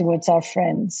we have towards our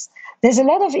friends. There's a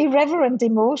lot of irreverent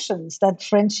emotions that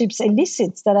friendships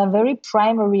elicit that are very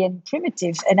primary and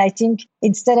primitive. And I think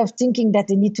instead of thinking that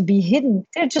they need to be hidden,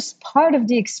 they're just part of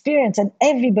the experience and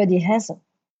everybody has them.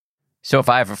 So if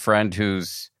I have a friend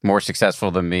who's more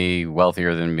successful than me,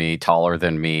 wealthier than me, taller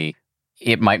than me,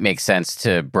 it might make sense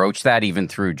to broach that even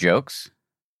through jokes?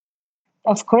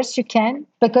 Of course you can,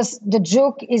 because the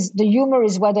humor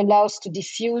is what allows to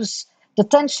diffuse the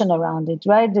tension around it,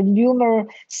 right? The humor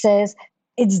says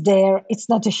it's there, it's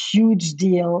not a huge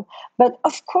deal. But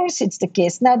of course it's the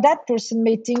case. Now that person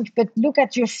may think, but look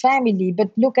at your family, but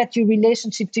look at your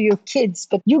relationship to your kids,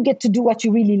 but you get to do what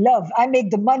you really love. I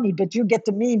make the money, but you get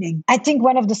the meaning. I think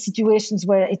one of the situations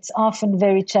where it's often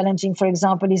very challenging, for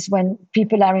example, is when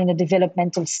people are in a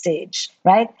developmental stage,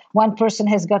 right? One person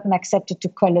has gotten accepted to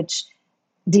college,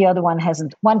 the other one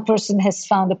hasn't. One person has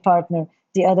found a partner,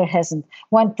 the other hasn't.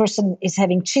 One person is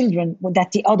having children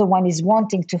that the other one is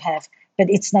wanting to have, but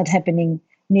it's not happening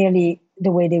nearly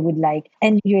the way they would like.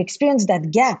 And you experience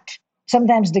that gap.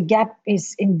 Sometimes the gap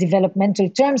is in developmental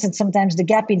terms, and sometimes the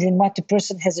gap is in what the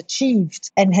person has achieved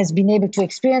and has been able to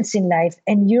experience in life,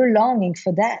 and you're longing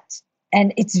for that.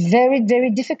 And it's very, very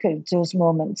difficult, those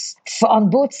moments, on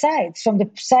both sides, from the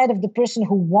side of the person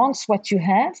who wants what you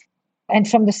have, and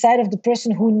from the side of the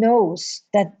person who knows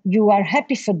that you are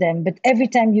happy for them, but every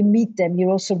time you meet them, you're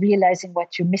also realizing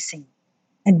what you're missing.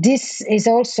 And this is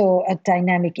also a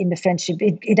dynamic in the friendship.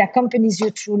 It accompanies you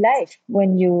through life.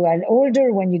 When you are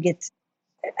older, when you get...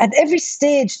 At every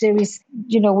stage, there is,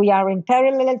 we are in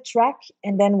parallel track,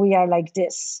 and then we are like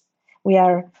this. We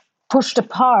are pushed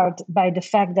apart by the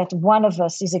fact that one of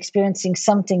us is experiencing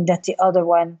something that the other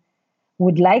one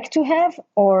would like to have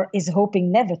or is hoping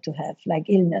never to have, like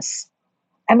illness.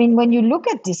 I mean, when you look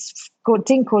at this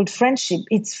thing called friendship,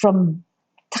 it's from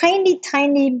tiny,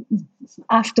 tiny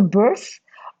after birth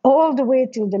all the way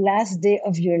till the last day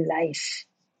of your life.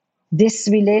 This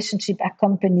relationship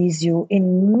accompanies you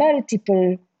in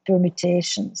multiple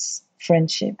permutations,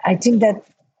 friendship. I think that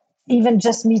even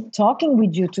just me talking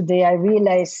with you today, I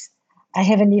realize I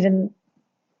haven't even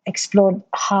explored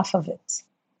half of it.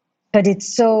 But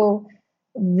it's so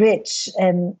rich.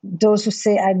 And those who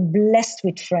say I'm blessed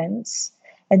with friends,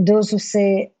 and those who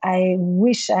say, I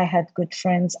wish I had good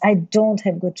friends, I don't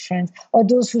have good friends. Or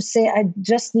those who say, I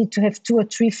just need to have 2 or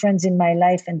 3 friends in my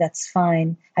life and that's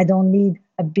fine. I don't need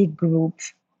a big group.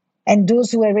 And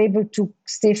those who are able to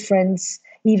stay friends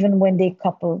even when they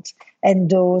coupled. And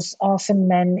those often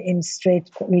men in straight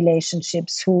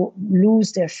relationships who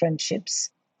lose their friendships,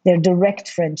 their direct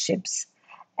friendships.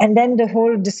 And then the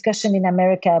whole discussion in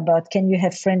America about can you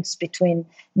have friends between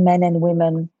men and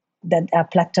women that are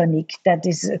platonic, that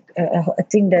is a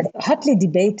thing that hotly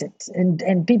debated.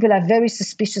 And people are very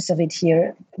suspicious of it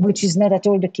here, which is not at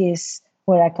all the case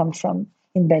where I come from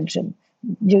in Belgium.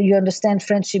 You understand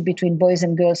friendship between boys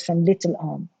and girls from little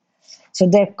on. So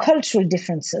there are cultural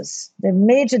differences. There are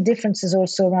major differences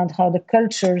also around how the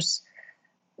cultures,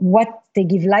 what they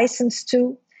give license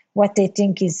to, what they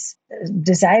think is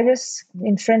desirous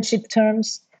in friendship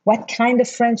terms, what kind of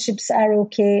friendships are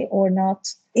okay or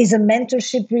not. Is a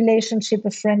mentorship relationship a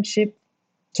friendship?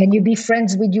 Can you be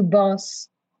friends with your boss?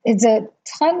 It's a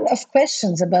ton of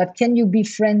questions about can you be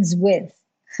friends with?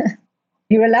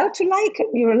 You're allowed to like them,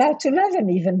 you're allowed to love them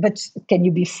even, but can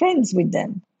you be friends with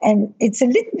them? And it's a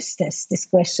litmus test, this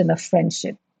question of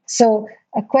friendship. So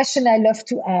a question I love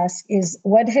to ask is,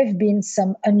 what have been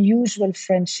some unusual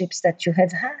friendships that you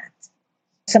have had?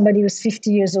 Somebody who's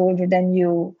 50 years older than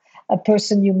you, a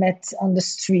person you met on the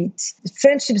street,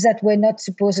 friendships that were not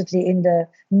supposedly in the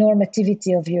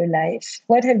normativity of your life.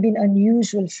 What have been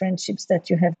unusual friendships that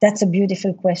you have? That's a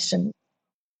beautiful question.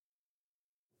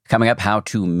 Coming up, how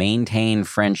to maintain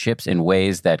friendships in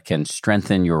ways that can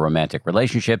strengthen your romantic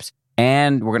relationships.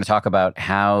 And we're going to talk about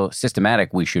how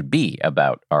systematic we should be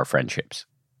about our friendships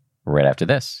right after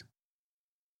this.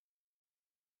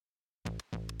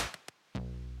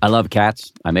 I love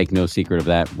cats. I make no secret of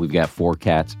that. We've got 4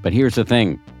 cats. But here's the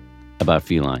thing about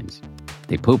felines.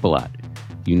 They poop a lot.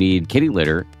 you need kitty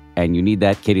litter, and you need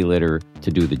that kitty litter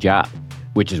to do the job,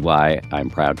 which is why I'm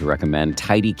proud to recommend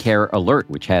Tidy Care Alert,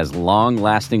 which has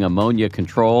long-lasting ammonia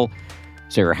control,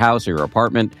 so your house or your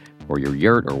apartment or your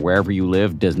yurt or wherever you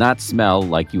live does not smell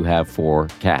like you have 4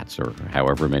 cats or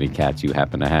however many cats you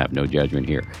happen to have. No judgment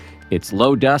here. It's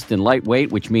low dust and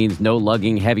lightweight, which means no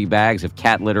lugging heavy bags of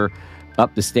cat litter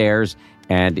up the stairs,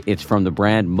 and it's from the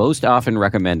brand most often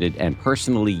recommended and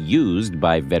personally used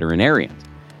by veterinarians.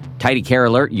 Tidy Care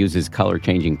Alert uses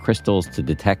color-changing crystals to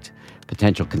detect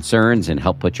potential concerns and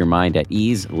help put your mind at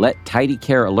ease. Let Tidy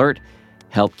Care Alert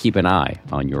help keep an eye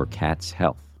on your cat's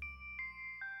health.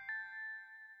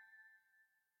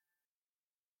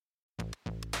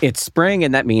 It's spring,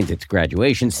 and that means it's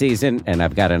graduation season, and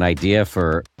I've got an idea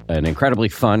for an incredibly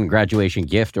fun graduation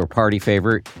gift or party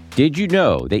favor. Did you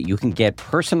know that you can get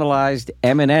personalized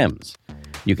M&Ms?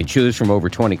 You can choose from over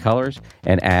 20 colors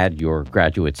and add your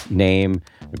graduate's name,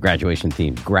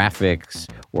 graduation-themed graphics,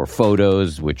 or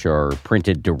photos, which are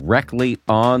printed directly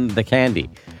on the candy.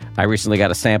 I recently got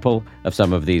a sample of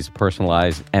some of these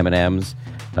personalized M&Ms.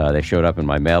 They showed up in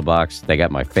my mailbox. They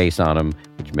got my face on them,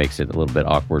 which makes it a little bit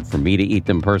awkward for me to eat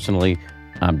them personally.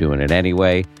 I'm doing it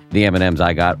anyway. The M&Ms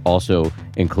I got also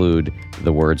include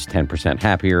the words 10%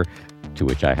 happier, to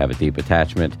which I have a deep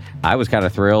attachment. I was kind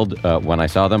of thrilled when I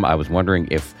saw them. I was wondering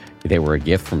if they were a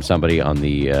gift from somebody on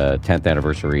the 10th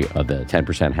anniversary of the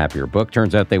 10% Happier book.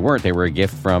 Turns out they weren't. They were a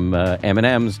gift from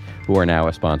M&Ms, who are now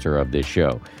a sponsor of this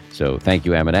show. So thank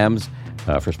you, M&Ms,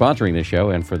 for sponsoring this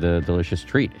show and for the delicious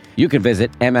treat. You can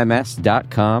visit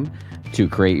mms.com to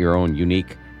create your own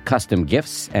unique custom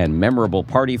gifts and memorable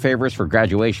party favors for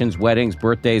graduations, weddings,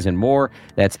 birthdays, and more.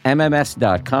 That's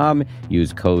mms.com.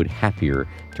 Use code HAPPIER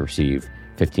to receive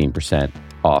 15%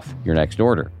 off your next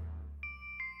order.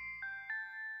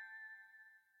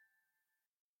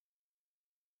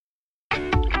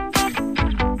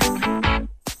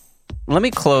 Let me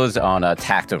close on a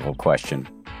tactical question,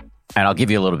 and I'll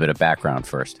give you a little bit of background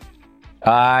first.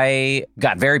 I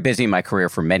got very busy in my career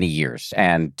for many years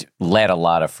and led a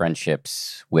lot of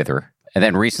friendships with her. And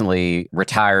then recently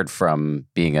retired from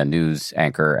being a news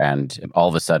anchor and all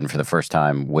of a sudden, for the first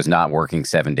time, was not working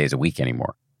 7 days a week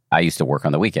anymore. I used to work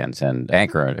on the weekends and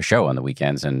anchor a show on the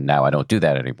weekends, and now I don't do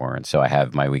that anymore. And so I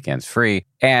have my weekends free.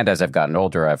 And as I've gotten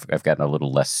older, I've gotten a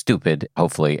little less stupid,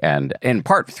 hopefully, and in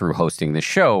part through hosting the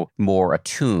show, more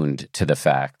attuned to the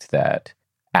fact that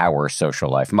our social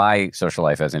life, my social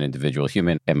life as an individual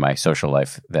human, and my social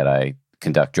life that I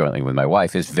conduct jointly with my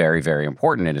wife is very, very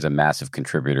important and is a massive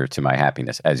contributor to my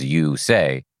happiness. As you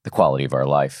say, the quality of our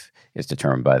life is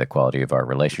determined by the quality of our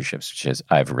relationships, which is,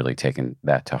 I've really taken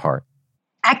that to heart.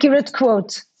 Accurate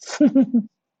quote.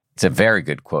 It's a very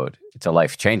good quote. It's a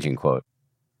life-changing quote.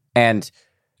 And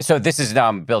so this is now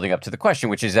I'm building up to the question,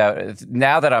 which is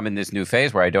now that I'm in this new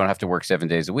phase where I don't have to work 7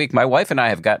 days a week, my wife and I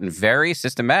have gotten very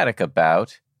systematic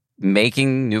about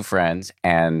making new friends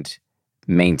and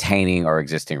maintaining our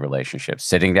existing relationships,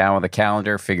 sitting down with a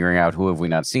calendar, figuring out who have we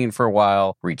not seen for a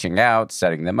while, reaching out,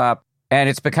 setting them up. And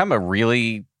it's become a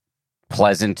really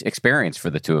pleasant experience for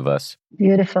the two of us.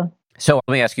 Beautiful. So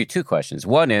let me ask you 2 questions.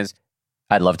 One is,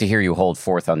 I'd love to hear you hold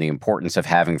forth on the importance of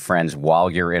having friends while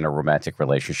you're in a romantic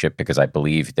relationship, because I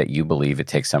believe that you believe it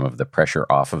takes some of the pressure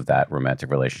off of that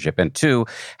romantic relationship. And 2,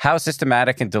 how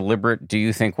systematic and deliberate do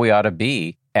you think we ought to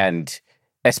be? And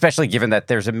especially given that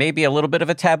there's maybe a little bit of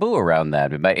a taboo around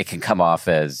that. It can come off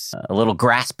as a little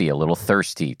graspy, a little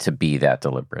thirsty to be that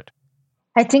deliberate.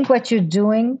 I think what you're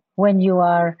doing when you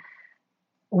are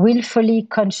willfully,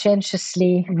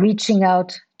 conscientiously reaching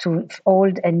out to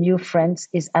old and new friends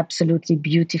is absolutely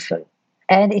beautiful.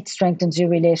 And it strengthens your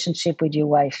relationship with your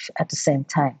wife at the same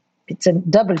time. It's a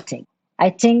double thing.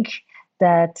 I think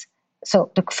that,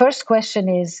 so the first question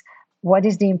is, what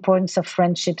is the importance of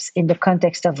friendships in the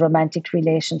context of romantic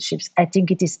relationships? I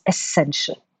think it is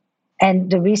essential.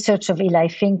 And the research of Eli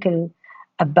Finkel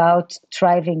about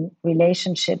thriving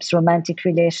relationships, romantic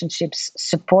relationships,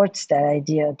 supports that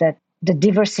idea that the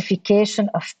diversification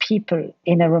of people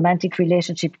in a romantic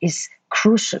relationship is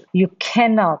crucial. You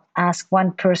cannot ask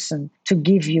one person to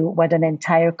give you what an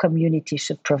entire community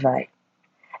should provide.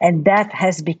 And that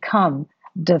has become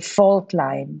the fault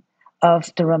line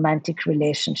of the romantic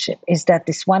relationship, is that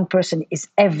this one person is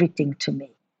everything to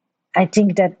me. I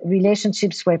think that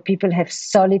relationships where people have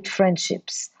solid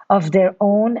friendships of their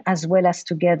own as well as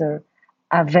together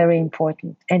are very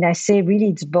important. And I say really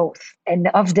it's both, and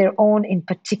of their own in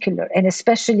particular, and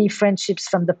especially friendships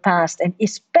from the past, and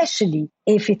especially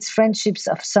if it's friendships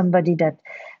of somebody that...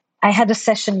 I had a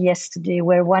session yesterday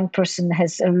where one person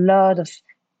has a lot of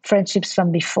friendships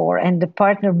from before, and the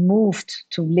partner moved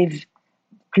to live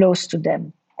close to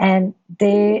them. and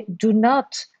they do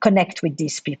not connect with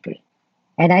these people.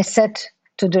 And I said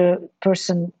to the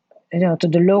person, to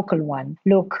the local one,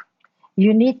 look,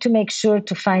 you need to make sure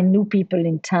to find new people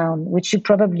in town, which you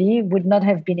probably would not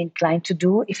have been inclined to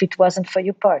do if it wasn't for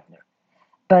your partner.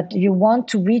 But you want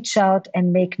to reach out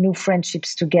and make new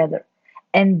friendships together.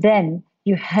 And then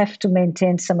you have to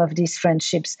maintain some of these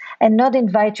friendships and not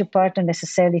invite your partner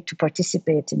necessarily to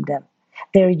participate in them.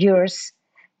 They're yours.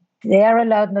 They are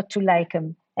allowed not to like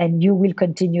them, and you will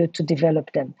continue to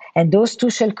develop them. And those two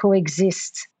shall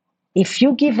coexist. If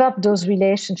you give up those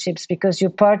relationships because your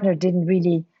partner didn't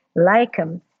really like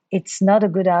them, it's not a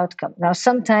good outcome. Now,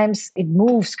 sometimes it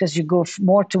moves because you go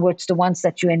more towards the ones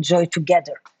that you enjoy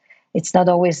together. It's not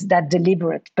always that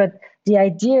deliberate. But the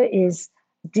idea is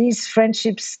these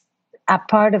friendships are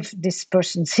part of this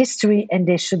person's history and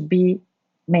they should be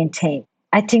maintained.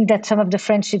 I think that some of the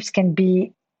friendships can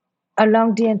be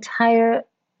along the entire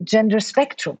gender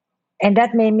spectrum. And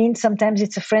that may mean sometimes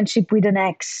it's a friendship with an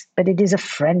ex, but it is a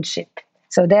friendship.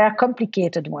 So there are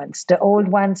complicated ones, the old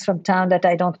ones from town that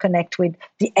I don't connect with,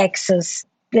 the exes,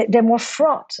 they're more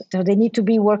fraught. So they need to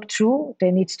be worked through.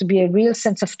 There needs to be a real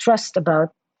sense of trust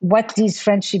about what these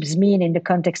friendships mean in the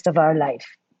context of our life.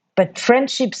 But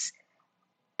friendships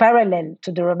parallel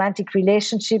to the romantic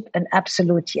relationship, an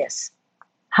absolute yes.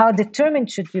 How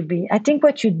determined should you be? I think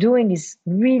what you're doing is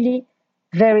really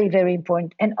very, very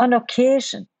important. And on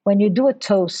occasion, when you do a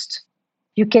toast,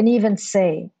 you can even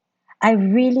say, I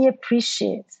really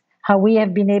appreciate how we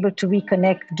have been able to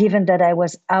reconnect, given that I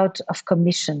was out of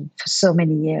commission for so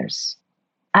many years.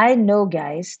 I know,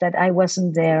 guys, that I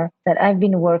wasn't there, that I've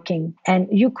been working, and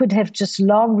you could have just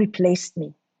long replaced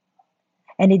me.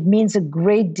 And it means a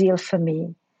great deal for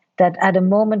me that at a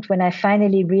moment when I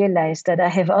finally realized that I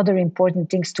have other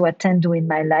important things to attend to in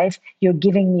my life, you're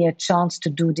giving me a chance to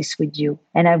do this with you.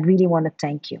 And I really want to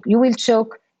thank you. You will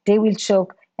choke, they will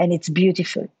choke, and it's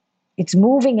beautiful. It's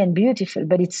moving and beautiful,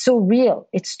 but it's so real.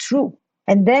 It's true.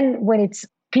 And then when it's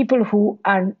people who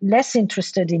are less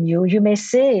interested in you, you may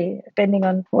say, depending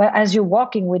on, as you're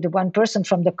walking with one person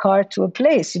from the car to a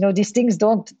place, these things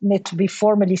don't need to be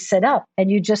formally set up.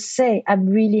 And you just say, I'm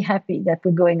really happy that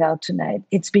we're going out tonight.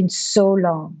 It's been so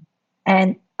long.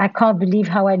 And I can't believe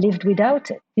how I lived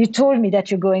without it. You told me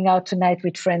that you're going out tonight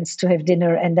with friends to have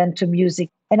dinner and then to music.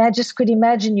 And I just could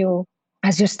imagine you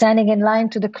as you're standing in line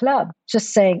to the club, just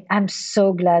saying, I'm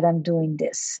so glad I'm doing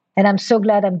this. And I'm so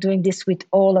glad I'm doing this with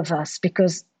all of us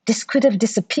because this could have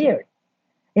disappeared.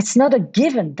 It's not a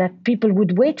given that people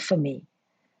would wait for me.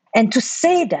 And to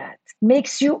say that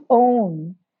makes you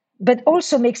own, but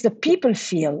also makes the people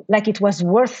feel like it was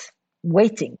worth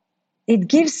waiting. It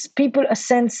gives people a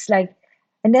sense like,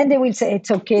 and then they will say,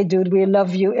 it's okay, dude, we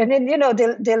love you. And then,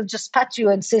 they'll just pat you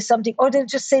and say something, or they'll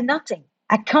just say nothing.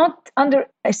 I can't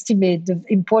underestimate the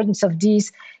importance of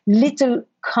these little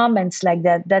comments like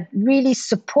that really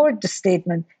support the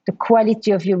statement, the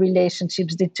quality of your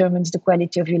relationships determines the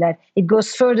quality of your life. It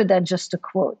goes further than just a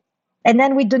quote. And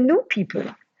then with the new people,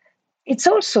 it's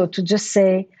also to just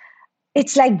say,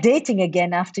 it's like dating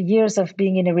again after years of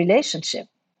being in a relationship.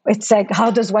 It's like,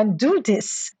 how does one do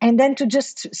this? And then to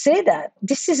just say that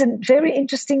this is a very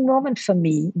interesting moment for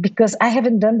me because I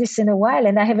haven't done this in a while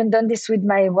and I haven't done this with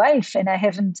my wife and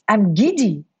I'm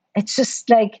giddy. It's just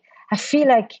like, I feel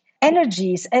like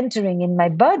energy is entering in my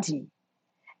body.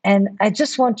 And I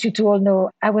just want you to all know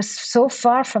I was so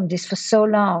far from this for so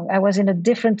long. I was in a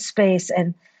different space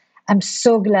and I'm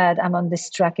so glad I'm on this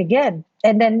track again.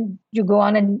 And then you go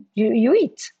on and you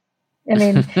eat. I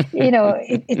mean,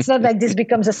 it's not like this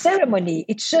becomes a ceremony.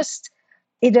 It's just,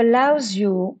 it allows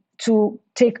you to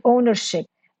take ownership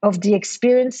of the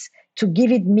experience, to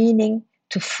give it meaning,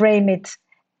 to frame it,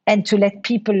 and to let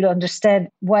people understand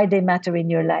why they matter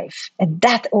in your life. And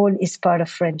that all is part of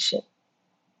friendship.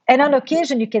 And on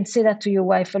occasion, you can say that to your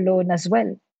wife alone as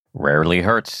well. Rarely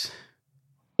hurts.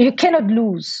 You cannot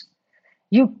lose.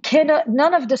 You cannot,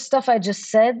 none of the stuff I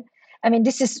just said, I mean,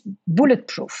 this is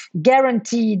bulletproof,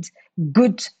 guaranteed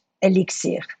good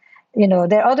elixir.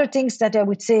 There are other things that I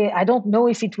would say, I don't know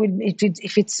if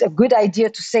it's a good idea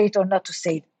to say it or not to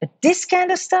say it. But this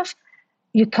kind of stuff,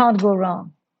 you can't go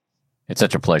wrong. It's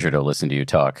such a pleasure to listen to you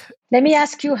talk. Let me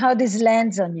ask you how this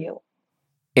lands on you.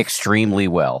 Extremely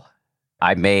well.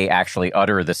 I may actually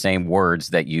utter the same words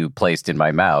that you placed in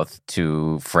my mouth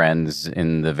to friends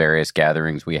in the various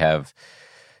gatherings we have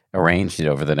arranged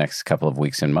over the next couple of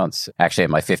weeks and months. Actually, at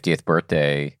my 50th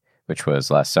birthday, which was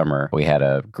last summer, we had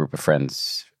a group of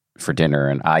friends for dinner,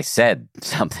 and I said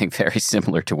something very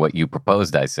similar to what you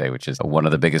proposed I say, which is one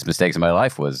of the biggest mistakes in my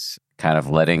life was kind of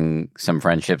letting some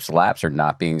friendships lapse or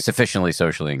not being sufficiently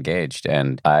socially engaged.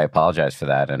 And I apologize for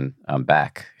that, and I'm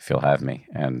back if you'll have me.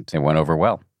 And it went over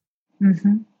well.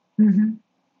 Mm-hmm. Mm-hmm.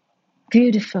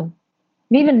 Beautiful.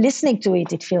 Even listening to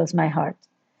it, it fills my heart.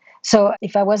 So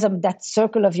if I was on that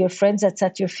circle of your friends that's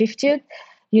at your 50th,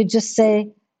 you just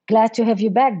say, glad to have you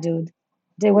back, dude.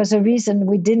 There was a reason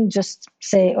we didn't just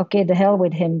say, okay, the hell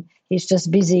with him. He's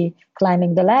just busy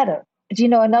climbing the ladder. But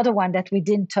another one that we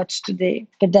didn't touch today,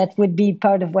 but that would be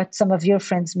part of what some of your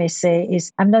friends may say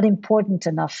is, I'm not important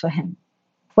enough for him.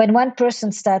 When one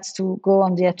person starts to go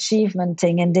on the achievement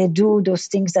thing and they do those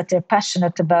things that they're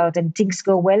passionate about and things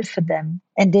go well for them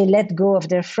and they let go of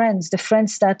their friends, the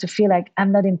friends start to feel like,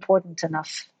 I'm not important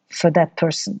enough for that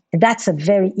person. And that's a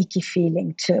very icky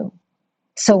feeling too.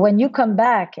 So when you come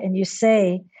back and you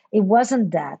say, it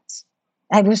wasn't that,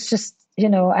 I was just,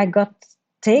 I got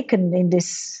taken in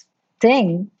this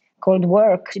thing called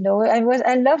work.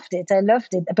 I loved it,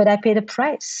 but I paid a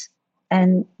price.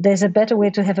 And there's a better way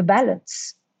to have a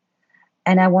balance.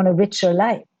 And I want a richer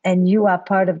life. And you are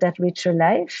part of that richer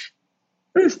life.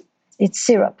 It's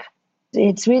syrup.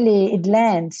 It's really, it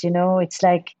lands, it's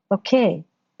like, okay.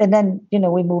 And then,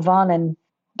 we move on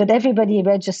but everybody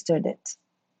registered it.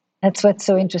 That's what's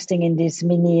so interesting in this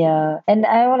mini, and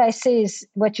all I say is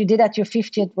what you did at your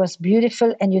 50th was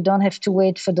beautiful, and you don't have to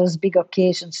wait for those big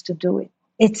occasions to do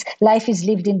it. Life is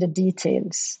lived in the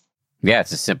details. Yeah,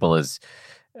 it's as simple as,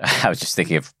 I was just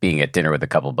thinking of being at dinner with a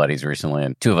couple of buddies recently,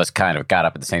 and two of us kind of got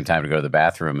up at the same time to go to the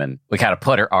bathroom, and we kind of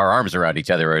put our arms around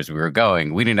each other as we were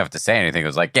going. We didn't have to say anything. It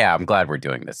was like, yeah, I'm glad we're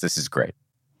doing this. This is great.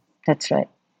 That's right.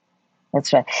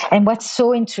 And what's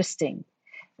so interesting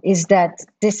is that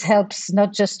this helps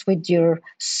not just with your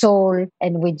soul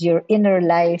and with your inner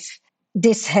life.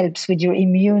 This helps with your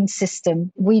immune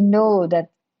system. We know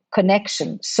that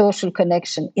connection, social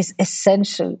connection, is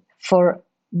essential for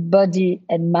body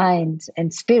and mind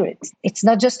and spirit. It's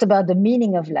not just about the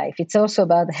meaning of life. It's also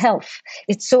about health.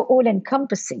 It's so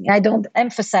all-encompassing. I don't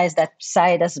emphasize that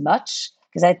side as much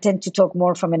because I tend to talk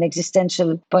more from an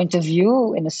existential point of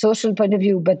view and a social point of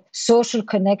view, but social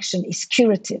connection is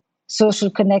curative. Social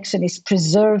connection is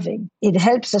preserving. It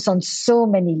helps us on so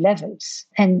many levels.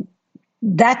 And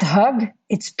that hug,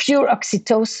 it's pure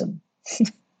oxytocin.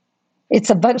 It's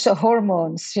a bunch of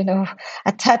hormones,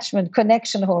 attachment,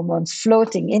 connection hormones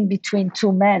floating in between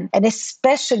two men, and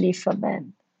especially for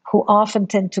men who often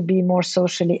tend to be more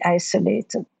socially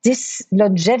isolated. This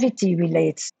longevity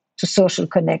relates to social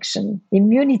connection.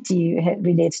 Immunity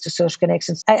relates to social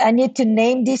connections. I need to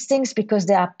name these things because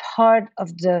they are part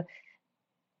of the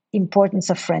importance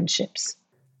of friendships.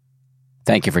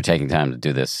 Thank you for taking time to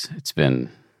do this. It's been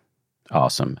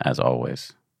awesome, as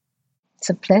always. It's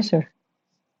a pleasure.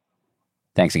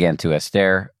 Thanks again to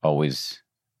Esther. Always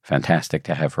fantastic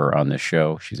to have her on this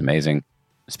show. She's amazing.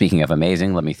 Speaking of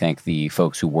amazing, let me thank the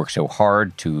folks who work so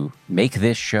hard to make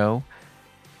this show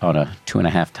on a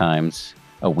 2.5 times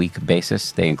a week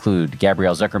basis. They include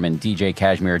Gabrielle Zuckerman, DJ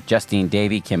Kashmir, Justine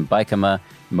Davey, Kim Bykema,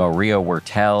 Maria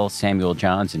Wertel, Samuel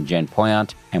Johns, and Jen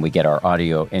Poyant. And we get our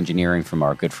audio engineering from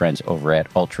our good friends over at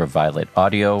Ultraviolet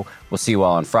Audio. We'll see you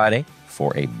all on Friday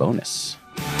for a bonus.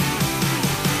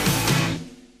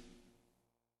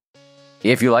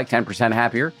 If you like 10%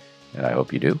 Happier, and I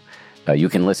hope you do, you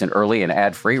can listen early and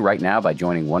ad-free right now by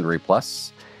joining Wondery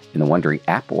Plus in the Wondery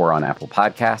app or on Apple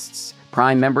Podcasts.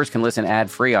 Prime members can listen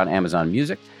ad-free on Amazon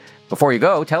Music. Before you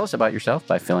go, tell us about yourself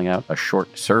by filling out a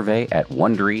short survey at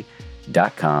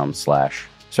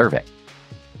Wondery.com/survey.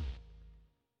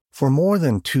 For more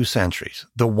than 2 centuries,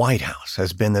 the White House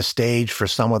has been the stage for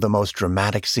some of the most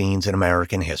dramatic scenes in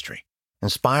American history.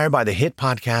 Inspired by the hit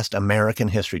podcast American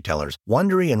History Tellers,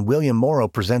 Wondery and William Morrow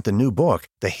present the new book,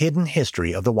 The Hidden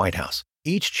History of the White House.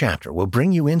 Each chapter will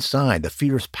bring you inside the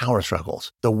fierce power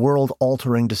struggles, the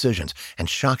world-altering decisions, and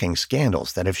shocking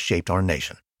scandals that have shaped our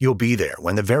nation. You'll be there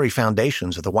when the very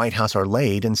foundations of the White House are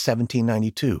laid in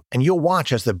 1792, and you'll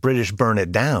watch as the British burn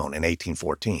it down in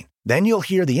 1814. Then you'll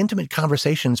hear the intimate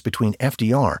conversations between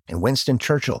FDR and Winston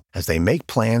Churchill as they make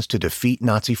plans to defeat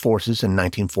Nazi forces in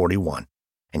 1941.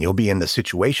 And you'll be in the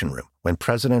Situation Room when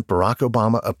President Barack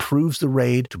Obama approves the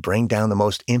raid to bring down the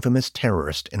most infamous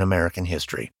terrorist in American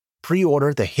history.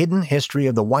 Pre-order The Hidden History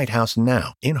of the White House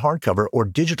now in hardcover or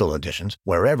digital editions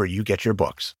wherever you get your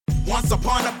books. Once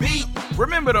Upon a Beat.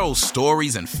 Remember those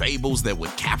stories and fables that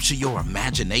would capture your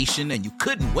imagination and you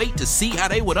couldn't wait to see how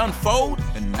they would unfold?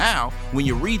 And now, when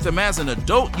you read them as an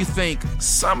adult, you think,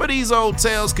 some of these old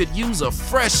tales could use a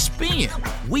fresh spin.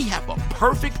 We have a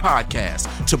perfect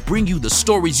podcast to bring you the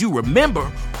stories you remember,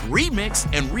 remix,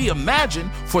 and reimagine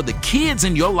for the kids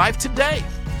in your life today.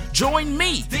 Join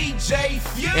me, DJ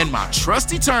Few, and my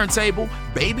trusty turntable,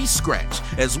 Baby Scratch,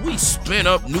 as we spin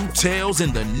up new tales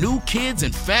in the New Kids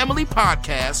and Family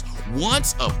podcast,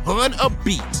 Once Upon a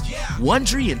Beat.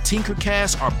 Wondery and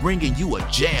Tinkercast are bringing you a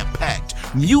jam-packed,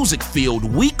 music-filled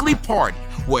weekly party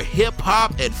where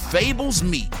hip-hop and fables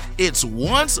meet. It's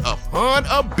Once Upon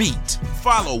a Beat.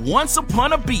 Follow Once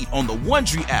Upon a Beat on the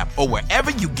Wondery app or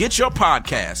wherever you get your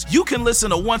podcasts. You can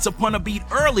listen to Once Upon a Beat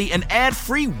early and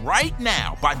ad-free right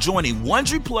now by joining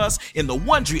Wondery Plus in the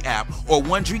Wondery app or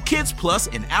Wondery Kids Plus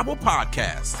in Apple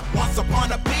Podcasts. Once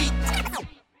Upon a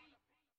Beat.